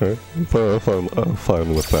 Okay. I'm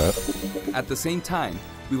fine with that. At the same time,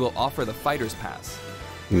 we will offer the Fighter's Pass.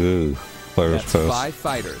 Yeah. Fighters That's Pass. 5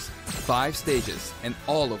 fighters, 5 stages, and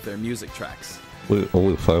all of their music tracks. Wait,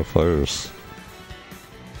 only 5 fighters.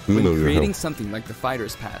 When creating something like the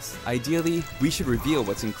Fighters Pass, ideally, we should reveal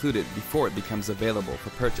what's included before it becomes available for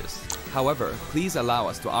purchase. However, please allow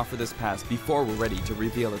us to offer this pass before we're ready to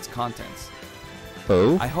reveal its contents.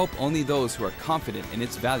 Oh? I hope only those who are confident in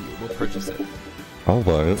its value will purchase it. I'll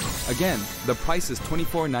buy it. Again, the price is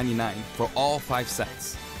 $24.99 for all 5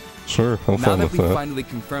 sets. Sure, I'm Now fine that with we've that. finally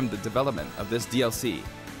confirmed the development of this DLC,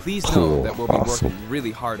 please Cool, know that we'll be awesome. working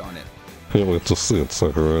really hard on it. Can't wait to see it,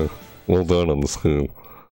 Sakurai. Well done on this game.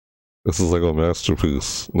 This is like a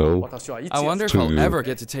masterpiece, no? I wonder if To I'll you. ever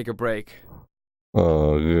get to take a break.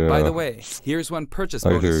 Yeah. By the way, here's one purchase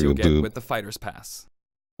I hear bonus you'll you, get dude. with the Fighters Pass.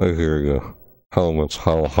 I hear ya.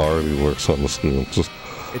 How hard he works on this game. Just,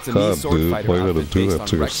 It's a God, Mii Sword dude, Fighter why you gotta outfit do based that on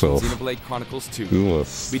to Rex from yourself? Xenoblade Chronicles 2. you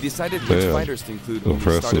must. We decided which Damn. fighters to include when we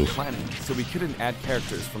started Impressive. planning, so we couldn't add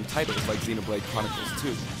characters from titles like Xenoblade Chronicles 2,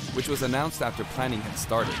 which was announced after planning had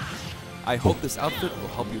started. I hope this outfit will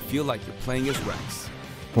help you feel like you're playing as Rex.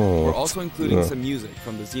 Oh, We're also including yeah. some music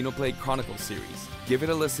from the Xenoblade Chronicles series. Give it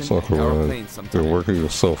a listen at our Sakurai, plane you're sometime. working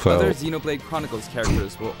yourself Other out. Xenoblade Chronicles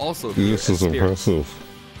characters will also be This as is spirits. impressive.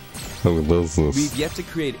 How he does this. We've yet to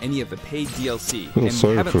create any of the paid DLC, I'm and we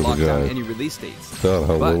sorry for haven't the locked down guy. any release dates. God,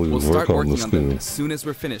 how But well you we'll start work on working this on them game. as soon as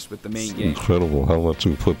we're finished with the main It's game. incredible how much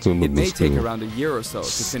you put into It may this take game. around a year or so to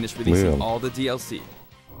finish releasing Man. all the DLC.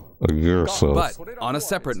 A year or so. But on a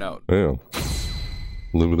separate note, Damn.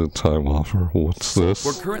 Limited time offer. What's this?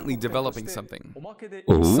 we're currently developing something.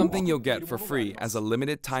 Oh? Something you'll get for free as a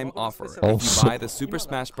limited time offer if Oh, you buy the Super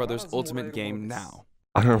Smash Bros. Ultimate game now.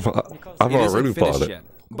 I've It already isn't bought finished it. yet,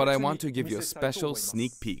 but I want to give you a special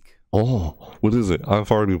sneak peek. Oh, what is it?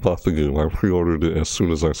 I've already bought the game. I pre-ordered it as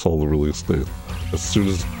soon as I saw the release date. As soon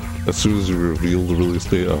as you revealed the release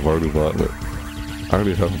date, I've already bought it. I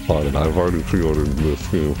already have bought it. I've already pre-ordered this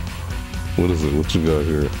game. What is it? What you got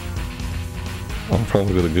here? I'm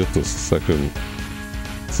probably gonna get this second,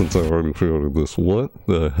 since I've already pre-ordered this. What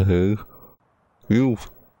the heck?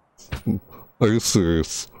 Are you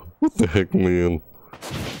serious? What the heck, man?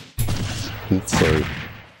 Oops, sorry.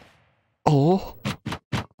 Oh,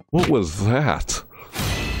 what was that?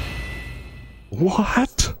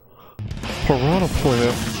 What? Piranha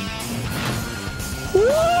Plant?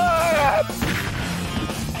 What?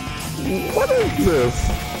 What is this?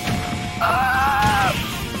 Ah!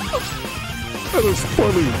 That is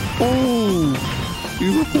funny. Oh,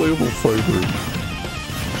 he's a playable fighter.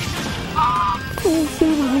 Oh,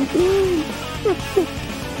 funny.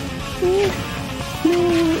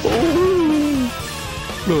 Oh,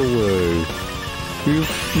 no way. You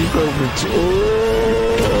got me.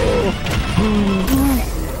 Oh.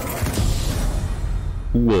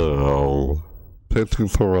 Wow. Petty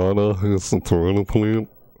Piranha is the Piranha Plant?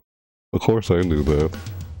 Of course I knew that.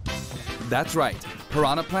 That's right.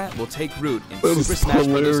 Piranha Plant will take root in That is Super Smash Bros.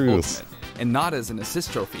 hilarious. Ultimate, and not as an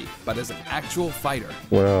assist trophy, but as an actual fighter.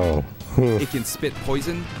 Wow. It can spit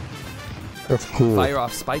poison, That's cool. fire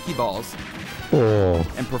off spiky balls, Oh,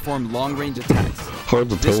 and perform long-range attacks. hard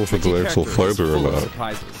to tell This if it's an tricky actual character is fighter or full of not.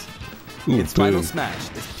 surprises. Ooh, Its final dang. smash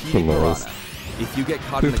is Petey Nice. Piranha. If you get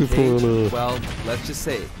caught in a Petey cage, Piranha. well, let's just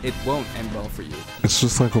say it won't end well for you. It's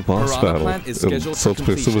just like a boss Piranha battle Plant is in scheduled for Subspace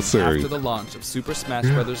completion Emissary. after the launch of Super Smash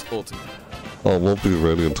Bros. Ultimate. Oh, it won't be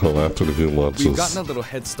ready until after the game launches. We've gotten a little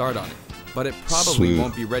head start on it, but it probably Sweet.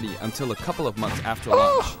 won't be ready until a couple of months after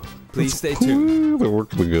launch. Please stay tuned. Ooh, they're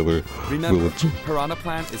working together. Remember, Village. Piranha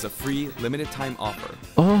Plant is a free, limited-time offer.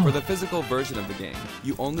 Oh. For the physical version of the game,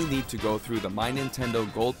 you only need to go through the My Nintendo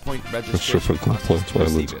Gold Point That's registration different. process to Gold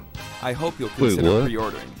receive Point. it. I hope you'll Wait, consider what?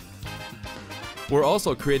 pre-ordering. We're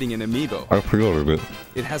also creating an amiibo. I pre-ordered it.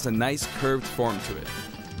 It has a nice curved form to it.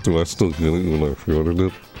 Do I still get it when I pre-ordered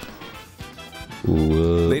it? What?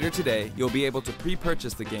 Later today, you'll be able to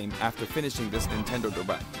pre-purchase the game after finishing this Nintendo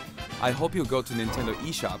Direct. I hope you'll go to Nintendo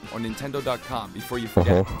eShop or Nintendo.com before you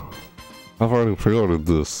forget. I've already pre-ordered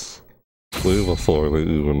this way before they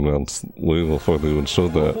even announced, way before they even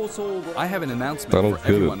showed that. I have an announcement I don't for get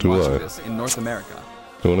it, everyone do watching I? this in North America.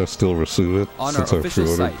 Don't I still receive it On our since I official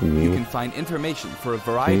pre-ordered site, the you game? can find information for a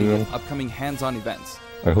variety Yeah. of upcoming hands-on events.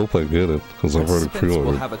 I hope I get it because I've already Participants will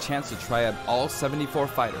pre-ordered. have a chance to try out all 74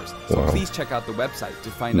 fighters, so Wow. please check out the website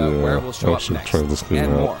to find out Yeah, where we'll show I up should next, try this game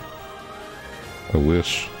and out. more. I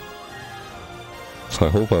wish. So I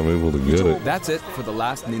hope I'm able to get it. That's it for the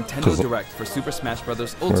last Nintendo 'Cause- Direct for Super Smash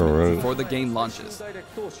Bros. Ultimate Alright. before the game launches.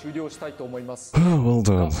 Well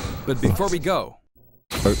done. But before we go,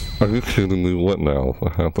 Are you kidding me? What now?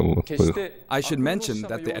 What happened with it? I should mention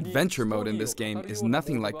that the adventure mode in this game is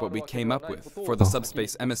nothing like what we came up with for the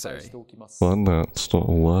Subspace Emissary.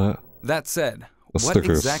 What? That said, what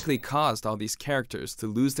exactly caused all these characters to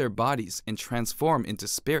lose their bodies and transform into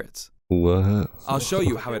spirits? What? I'll show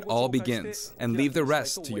you how it all begins, and leave the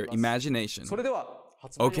rest to your imagination.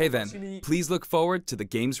 Okay then, please look forward to the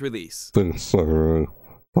game's release. Thanks, Sakurai.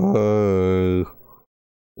 Bye.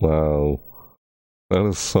 Wow. That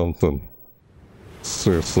is something.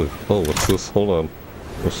 Seriously. Oh, what's this? Hold on.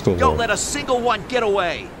 We're still Don't let a single one get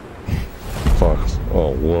away! Fox.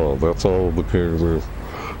 Oh, whoa. That's all of the characters.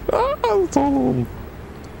 Ah, that's all of them.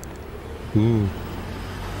 Ooh.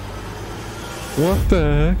 What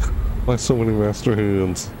the heck? Why so many master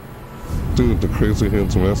hands? Dude, the crazy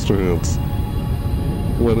hands master hands.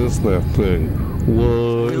 What is that thing? What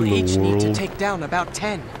We'll in each the need world? to take down about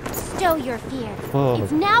 10. Stow your fear. Oh.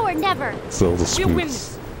 It's now or never. Zelda We'll win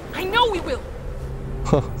speaks. this. I know we will.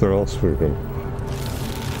 Huh, they're all speaking.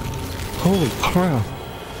 Holy crap.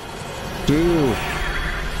 Dude.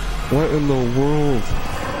 What in the world?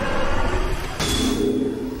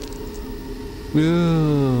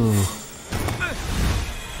 Yeah.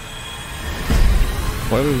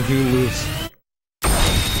 Why did he lose?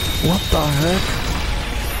 What the heck?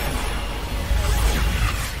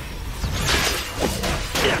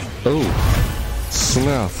 Oh,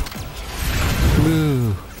 snap.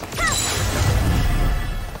 No.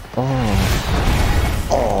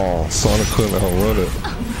 Oh, Sonic couldn't outrun it.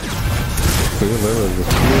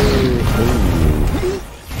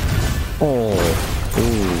 Oh,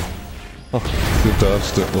 you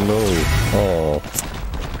dodged it. No. Oh,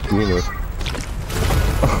 you know.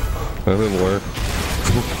 That didn't work.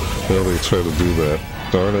 Now they try to do that.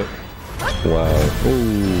 Darn it. Wow.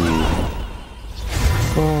 Ooh.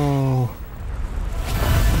 Oh.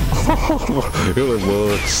 It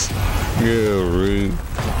works. Yeah, right.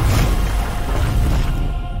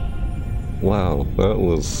 Wow, that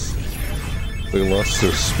was... They lost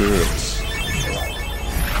their spirits.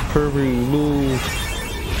 Kirby, no.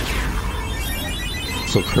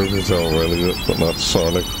 So Kirby's outrunning it, but not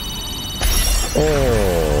Sonic.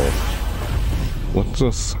 Oh. What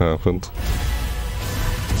just happened?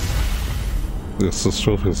 Yes, this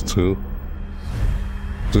trophy's too.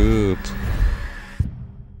 Dude.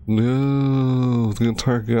 No, the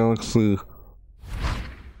entire galaxy.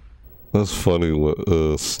 That's funny what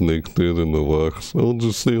Snake did in the box. I'll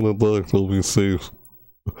just stay in the box, I'll be safe.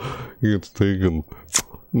 He gets taken.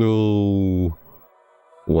 No.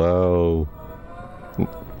 Wow.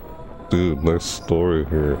 Dude, nice story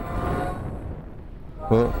here.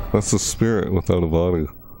 Well, that's a spirit without a body.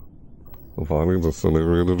 A body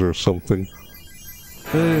disintegrated or something.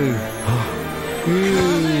 Hey!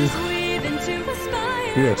 Yay!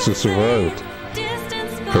 He actually survived.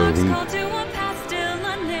 Kirby.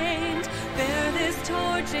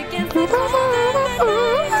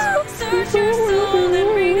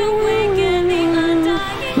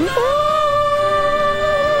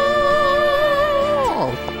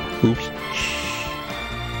 Oops.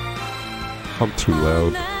 I'm too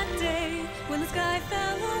loud.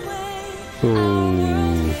 Oh.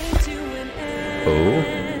 Oh?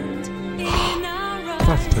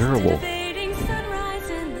 That's terrible.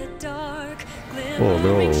 Oh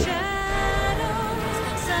no.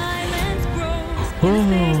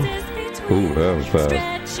 Oh, that was bad.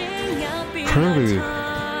 Kirby.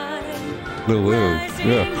 No way.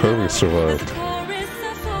 Yeah, Kirby survived.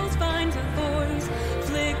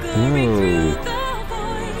 Whoa.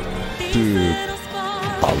 Dude.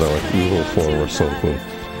 Oh, they're like evil form or something.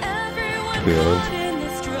 Yeah.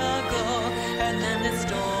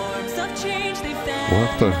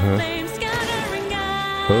 What the heck?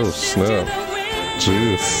 Oh, snap.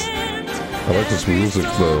 Jeez. I like this music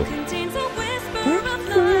though.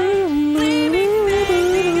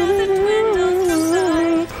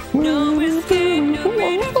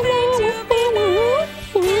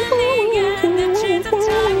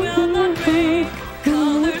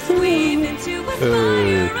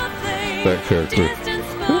 Hey, that character.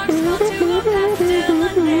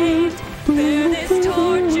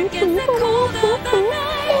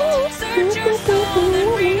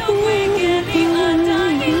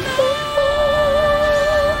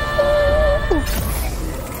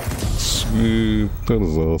 Sweet, that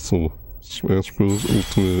is awesome. Smash Bros.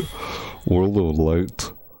 Ultimate World of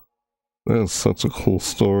Light. That is such a cool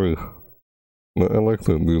story. I like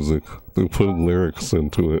that music. They put lyrics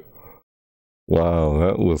into it. Wow,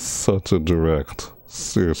 that was such a direct.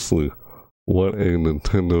 Seriously. What a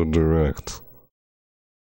Nintendo Direct.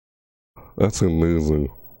 That's amazing.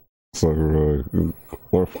 Sakurai, you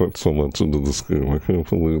put so much into this game. I can't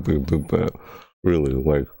believe they did that. Really,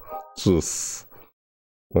 like, just...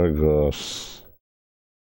 My gosh.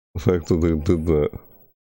 The fact that they did that.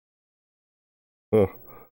 Huh.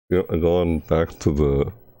 Yeah, going back to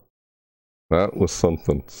the... That was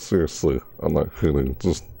something. Seriously, I'm not kidding.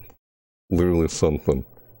 Just literally something.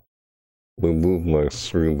 They moved my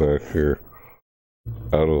screen back here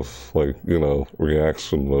out of, like, you know,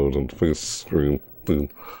 reaction mode and face screen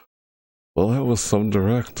thing. Well, that was some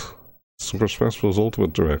Direct. Super Smash Bros.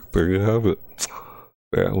 Ultimate Direct. There you have it.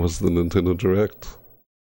 That was the Nintendo Direct.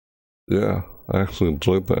 Yeah, I actually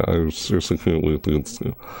enjoyed that. I seriously can't wait to get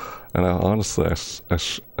to. And honestly,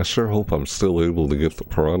 I sure hope I'm still able to get the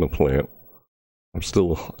Piranha Plant. I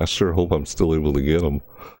sure hope I'm still able to get them.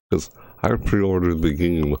 Because I pre-ordered the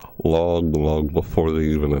game long before they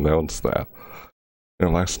even announced that.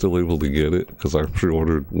 Am I still able to get it? Because I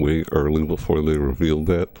pre-ordered way early before they revealed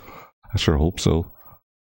that. I sure hope so.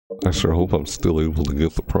 I sure hope I'm still able to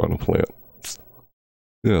get the Piranha Plant.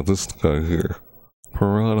 Yeah, this guy here.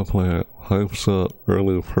 Piranha Plant hypes up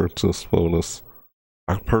early purchase bonus.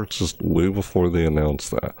 I purchased way before they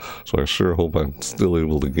announced that, so I sure hope I'm still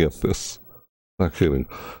able to get this. Not kidding.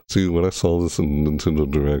 See, when I saw this in Nintendo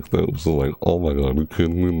Direct, that was like, oh my god, are you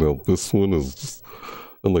kidding me? Now this one is just...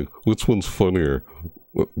 And like, which one's funnier?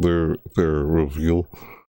 Their reveal?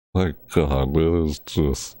 My god, that is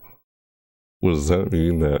just... What does that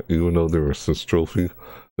mean? That even though they're a assist trophy,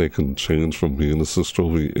 they can change from being a assist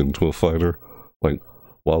trophy into a fighter? Like,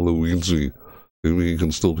 Waluigi, maybe he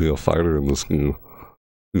can still be a fighter in this game,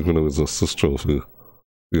 even though he's a assist trophy,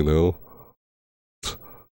 you know?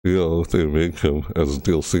 You know, if they make him as a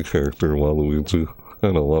DLC character, Waluigi,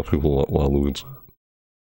 I know a lot of people want Waluigi.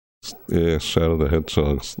 Yeah, Shadow the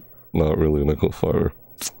Hedgehog's not really an Echo Fighter.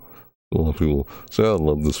 A lot of people say, I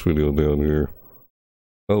love this video down here.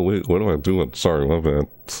 Oh wait, what am I doing? Sorry, my bad.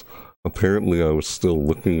 Apparently I was still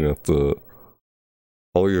looking at the...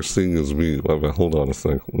 All you're seeing is me. My bad, hold on a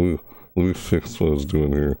sec. Let me fix what I was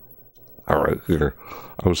doing here. Alright, here.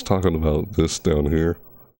 I was talking about this down here.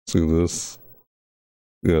 See this?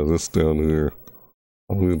 Yeah, this down here.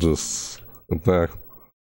 Let me just... In fact,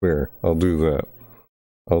 there, I'll do that.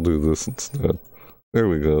 I'll do this instead. There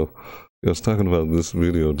we go. Yeah, I was talking about this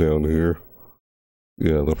video down here.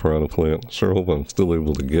 Yeah, the Piranha Plant. Sure hope I'm still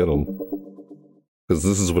able to get them. Because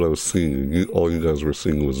this is what I was seeing. All you guys were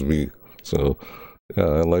seeing was me. So, yeah,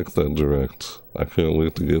 I like that Direct. I can't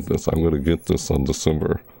wait to get this. I'm going to get this on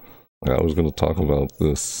December. I was going to talk about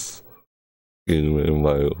this game in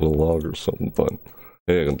my vlog or something, but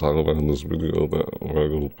hey, I can talk about in this video that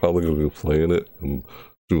I'm probably going to be playing it and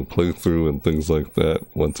do a playthrough and things like that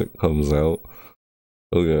once it comes out.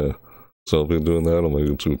 Oh yeah. So I'll be doing that on my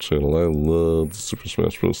YouTube channel. I love the Super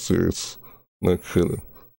Smash Bros. Series. Not kidding.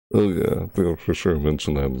 Oh yeah, I think I'll for sure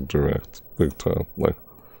mention that in the Direct. Big time. Like,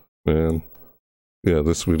 man. Yeah,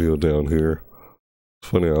 this video down here.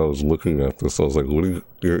 Funny, I was looking at this. I was like, what do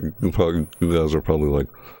you guys are probably like,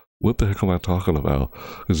 what the heck am I talking about?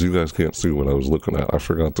 Because you guys can't see what I was looking at. I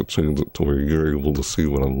forgot to change it to where you're able to see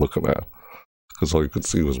what I'm looking at. Because all you could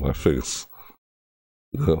see was my face.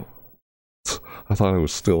 Yeah. I thought I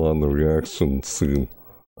was still on the reaction scene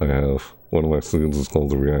I have. One of my scenes is called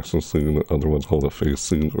the reaction scene, the other one's called a face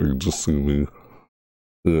scene, where you just see me.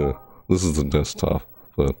 Yeah, this is the desktop,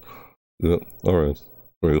 but yeah, alright.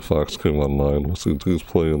 Ray Fox came online. We'll see he's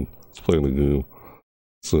playing the game.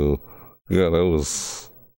 So yeah, that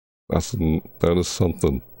is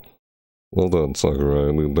something. Well done, Sakurai.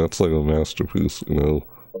 I mean, that's like a masterpiece, you know,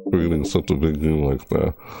 creating such a big game like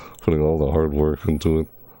that, putting all the hard work into it.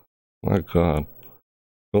 My god,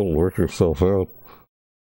 don't work yourself out.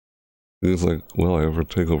 He's like, will I ever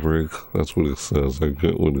take a break? That's what he says. I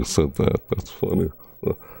get when he said that. That's funny.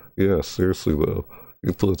 But yeah, seriously though,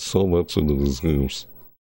 he put so much into these games.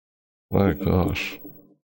 My gosh.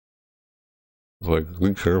 Like,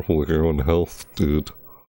 be careful with your own health, dude.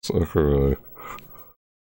 Sakurai.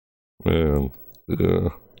 Man, yeah.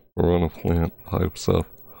 Piranha Plant hypes up.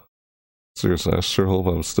 Seriously, I sure hope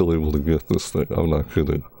I'm still able to get this thing. I'm not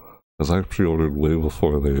kidding. Because I pre-ordered way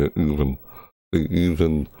before they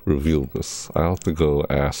even revealed this. I have to go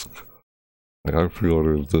ask. Like, I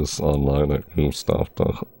pre-ordered this online at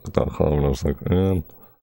GameStop.com and I was like, man,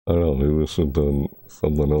 I don't know, maybe I should have done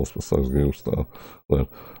something else besides GameStop. But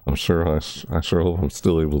I'm sure, I sure hope I'm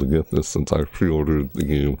still able to get this since I pre-ordered the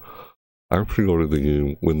game. I pre-ordered the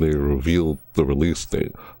game when they revealed the release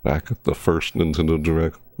date. Back at the first Nintendo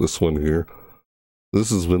Direct, this one here.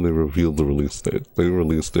 This is when they revealed the release date. They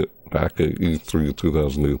released it back at E3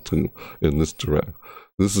 2018 in this Direct.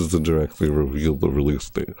 This is the Direct they revealed the release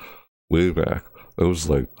date. Way back. That was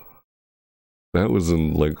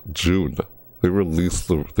in like June. They released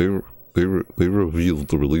they revealed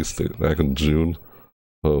the release date back in June.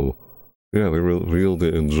 Oh, yeah, they revealed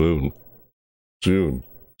it in June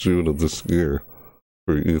of this year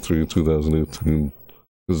for E3 2018.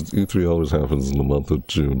 Because E3 always happens in the month of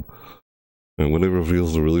June. And when it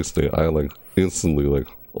reveals the release date, I like instantly like,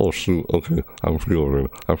 oh shoot, okay, I'm pre-ordering.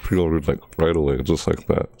 I pre-ordered like right away, just like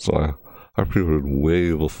that. So I pre-ordered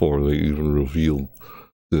way before they even revealed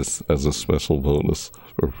this as a special bonus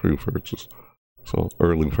for pre-purchase. So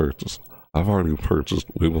early purchase. I've already purchased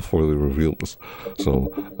way before they revealed this.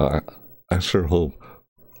 So I sure hope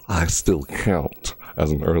I still count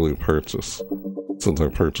as an early purchase, since I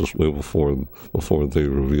purchased way before they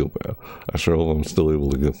revealed that. I sure hope I'm still able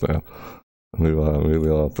to get that. Maybe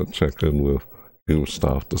I'll have to check in with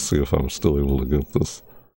GameStop to see if I'm still able to get this.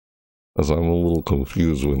 As I'm a little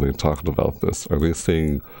confused when they talked about this. Are they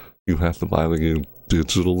saying you have to buy the game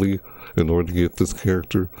digitally in order to get this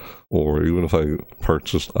character? Or even if I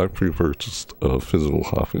pre-purchased a physical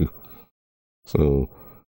copy. So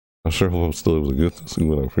I'm sure I'm still able to get this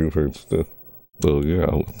even when I pre-purchased it. So yeah,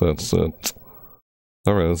 with that said,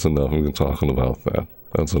 alright, that's enough. We've been talking about that.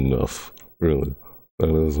 That's enough. Really.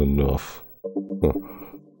 That is enough.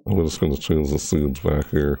 I'm just going to change the scenes back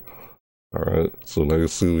here. Alright, so now you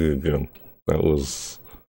see me again. That was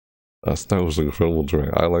an incredible drag.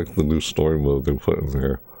 I like the new story mode they put in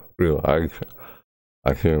there. Really,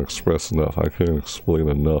 I can't express enough. I can't explain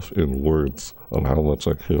enough in words on how much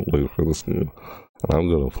I can't wait for this game. And I'm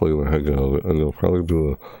gonna play the heck out of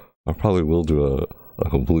it. I probably will do a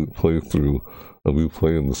complete playthrough of me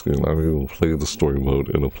playing this game. I may even play the story mode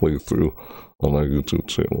in a playthrough on my YouTube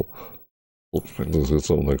channel. We'll try to do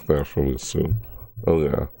something like that for me soon. Oh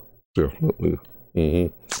yeah, definitely.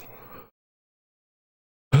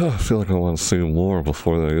 I feel like I want to say more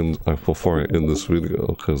before I end this video,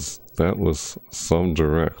 because that was some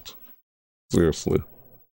direct. Seriously.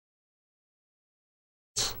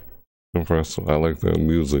 Impressive. I like that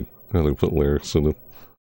music. And they put lyrics in it.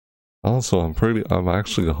 Also,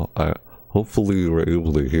 hopefully you were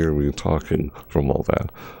able to hear me talking from all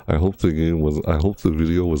that. I hope the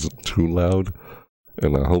video wasn't too loud,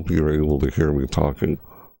 and I hope you were able to hear me talking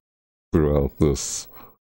throughout this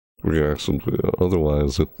reaction video.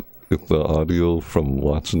 Otherwise, if the audio from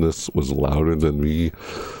watching this was louder than me,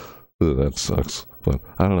 that sucks. But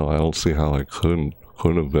I don't know, I don't see how I couldn't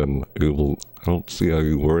have been able. I don't see how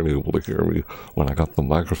you weren't able to hear me when I got the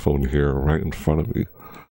microphone here right in front of me.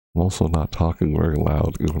 I'm also not talking very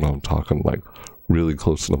loud, even though I'm talking like really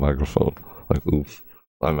close to the microphone. Like, oops,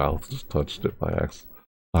 my mouth just touched it by accident.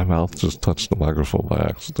 My mouth just touched the microphone by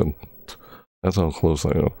accident. That's how close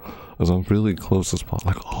I am. As I'm really close as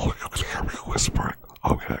possible. Like, oh, you can hear me whispering.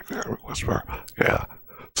 Okay, I can hear me whisper. Yeah.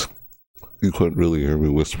 You couldn't really hear me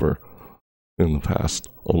whisper in the past.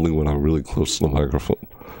 Only when I'm really close to the microphone.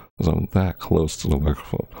 Because I'm that close to the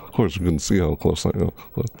microphone. Of course, you can see how close I am,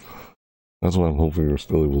 but that's why I'm hoping you're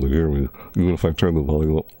still able to hear me. Even if I turn the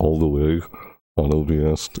volume up all the way on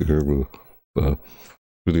OBS to hear the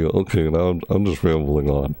video. Okay, now I'm just rambling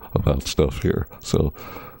on about stuff here. So,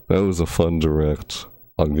 that was a fun direct.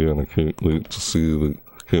 Again, I can't wait to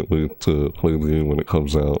play the game when it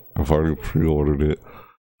comes out. I've already pre-ordered it.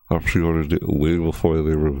 I pre-ordered it way before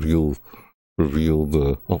they revealed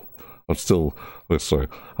the. Oh, I'm still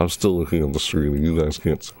looking at the screen, and you guys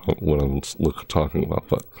can't see what I'm talking about,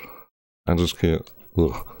 but I just can't.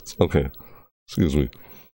 Ugh. Okay, excuse me.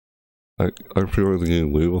 I pre-ordered the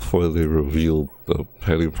game way before they revealed the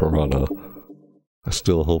Petty Piranha. I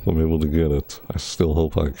still hope I'm able to get it. I still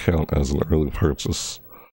hope I count as an early purchase.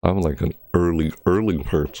 I'm like an early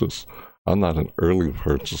purchase. I'm not an early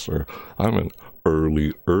purchaser. I'm an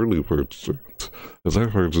early purchaser. Because I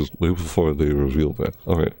purchased way before they revealed that.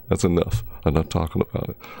 Alright, that's enough. Enough talking about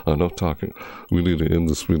it. Enough talking. We need to end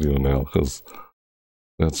this video now, because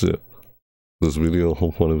that's it. This video,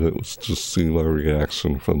 hope one of it was just see my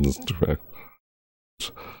reaction from this direct.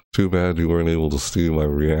 Too bad you weren't able to see my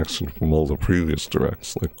reaction from all the previous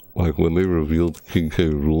directs. Like when they revealed King K.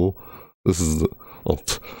 Rool, this is the... Well,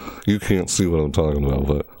 you can't see what I'm talking about,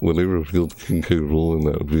 but when they revealed King K. Rool in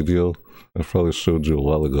that video, I probably showed you a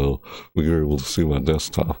while ago, when you were able to see my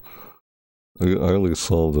desktop. I only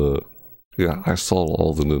saw the... Yeah, I saw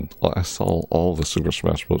all the Super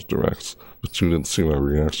Smash Bros. Directs, but you didn't see my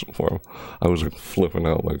reaction for them. I was like flipping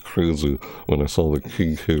out like crazy when I saw the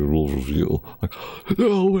King K. Rool reveal. Like,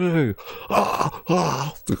 no way!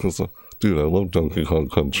 Because, dude, I love Donkey Kong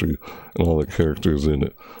Country and all the characters in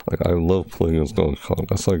it. Like, I love playing as Donkey Kong.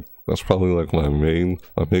 That's probably like my main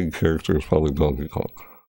character is probably Donkey Kong.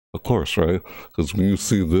 Of course, right? Because when you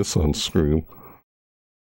see this on screen,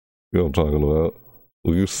 you know what I'm talking about?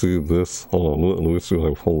 Will you see this? Hold on, let me see if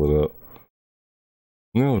I pull it up.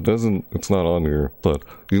 No, it doesn't, it's not on here, but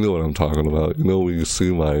you know what I'm talking about. You know when you see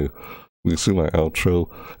my outro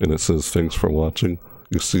and it says thanks for watching?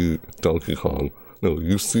 you see Donkey Kong. No,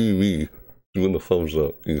 you see me doing the thumbs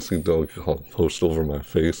up. You see Donkey Kong post over my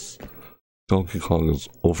face. Donkey Kong is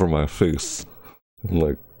over my face. I'm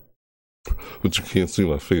like, but you can't see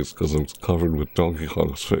my face because I'm covered with Donkey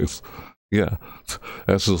Kong's face. Yeah,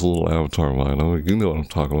 that's just a little avatar mind. I'm like, you know what I'm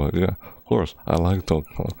talking about. Yeah, of course, I like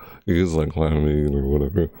Donkey Kong. He is like my main or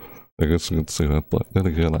whatever. I guess you could say that, but then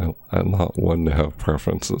again, I'm not one to have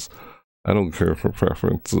preferences. I don't care for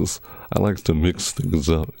preferences. I like to mix things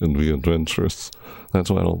up and be adventurous. That's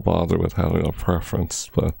why I don't bother with having a preference.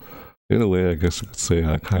 But in a way, I guess you could say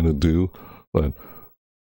I kind of do. But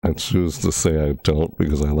I choose to say I don't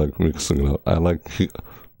because I like mixing it up.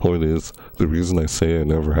 Point is, the reason I say I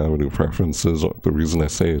never have any preferences, or the reason I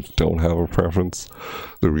say I don't have a preference,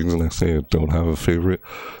 the reason I say I don't have a favorite,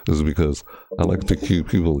 is because I like to keep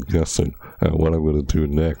people guessing at what I'm going to do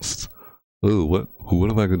next. Oh, what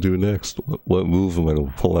am I going to do next? What move am I going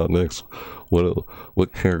to pull out next?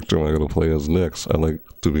 What character am I going to play as next? I like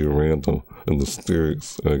to be random and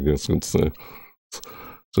mysterious, I guess you'd say.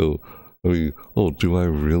 So, I mean,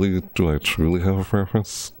 do I truly have a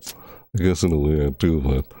preference? I guess in a way I do,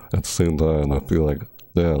 but at the same time, I feel like,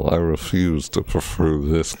 now I refuse to prefer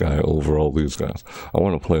this guy over all these guys. I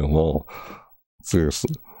want to play them all.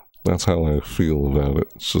 Seriously. That's how I feel about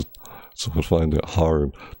it. It's just, so I find it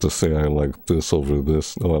hard to say I like this over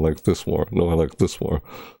this. No, I like this more. No, I like this more.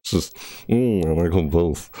 It's just, I like them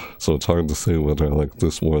both. So it's hard to say whether I like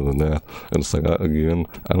this more than that. And it's like, again,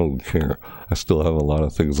 I don't care. I still have a lot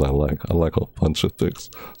of things I like. I like a bunch of things.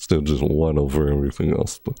 Still just one over everything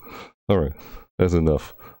else. But alright, that's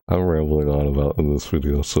enough. I'm rambling on about in this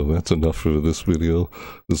video. So that's enough for this video.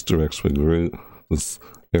 This direct's been great. This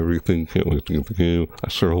everything. Can't wait to get the game. I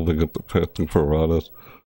sure hope I get the Patrick Piranha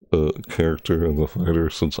character and the fighter,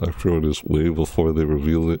 since I threw this way before they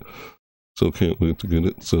revealed it. So can't wait to get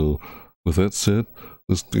it. So with that said,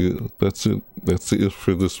 that's it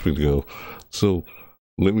for this video. So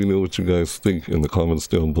let me know what you guys think in the comments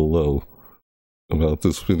down below about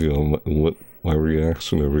this video and what my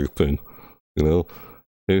reaction, everything. You know,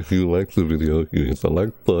 if you like the video, you hit the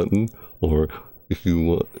like button, or if you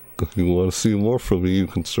want to see more from me, you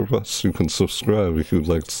can subscribe if you'd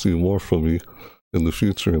like to see more from me in the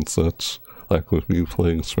future and such, like with me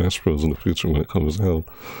playing Smash Bros in the future when it comes out.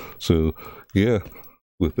 So yeah,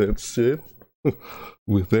 with that said,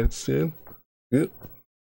 yeah,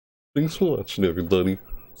 thanks for watching, everybody.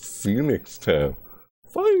 See you next time.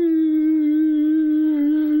 Bye.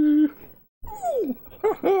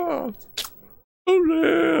 Oh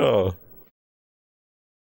yeah.